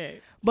done. Okay.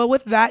 But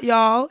with that,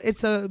 y'all,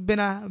 it's been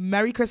a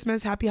Merry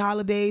Christmas, Happy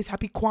Holidays,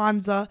 Happy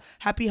Kwanzaa,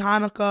 Happy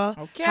Hanukkah,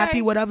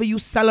 Happy whatever you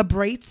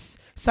celebrate.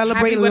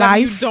 Celebrate happy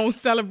life. You don't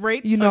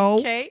celebrate. You know.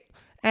 Okay.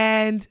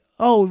 And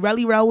Oh,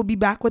 Relly Rel will be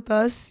back with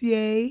us.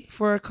 Yay.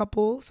 For a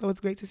couple. So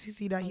it's great to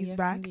see that he's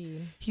back.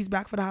 Indeed. He's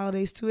back for the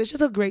holidays too. It's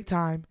just a great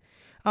time.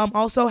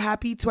 Also,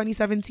 happy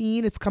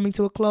 2017. It's coming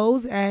to a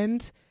close.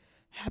 And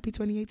happy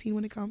 2018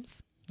 when it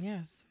comes.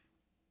 Yes.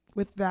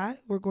 With that,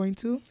 we're going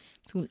to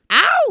tune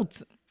out.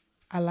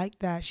 I like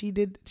that. She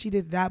did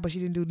that, but she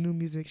didn't do new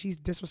music. She's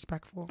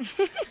disrespectful.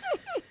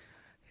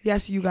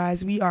 Yes, you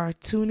guys, we are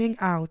tuning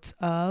out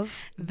of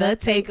The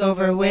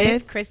Takeover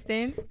with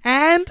Kristen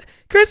and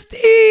Christine.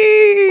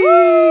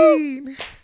 Woo!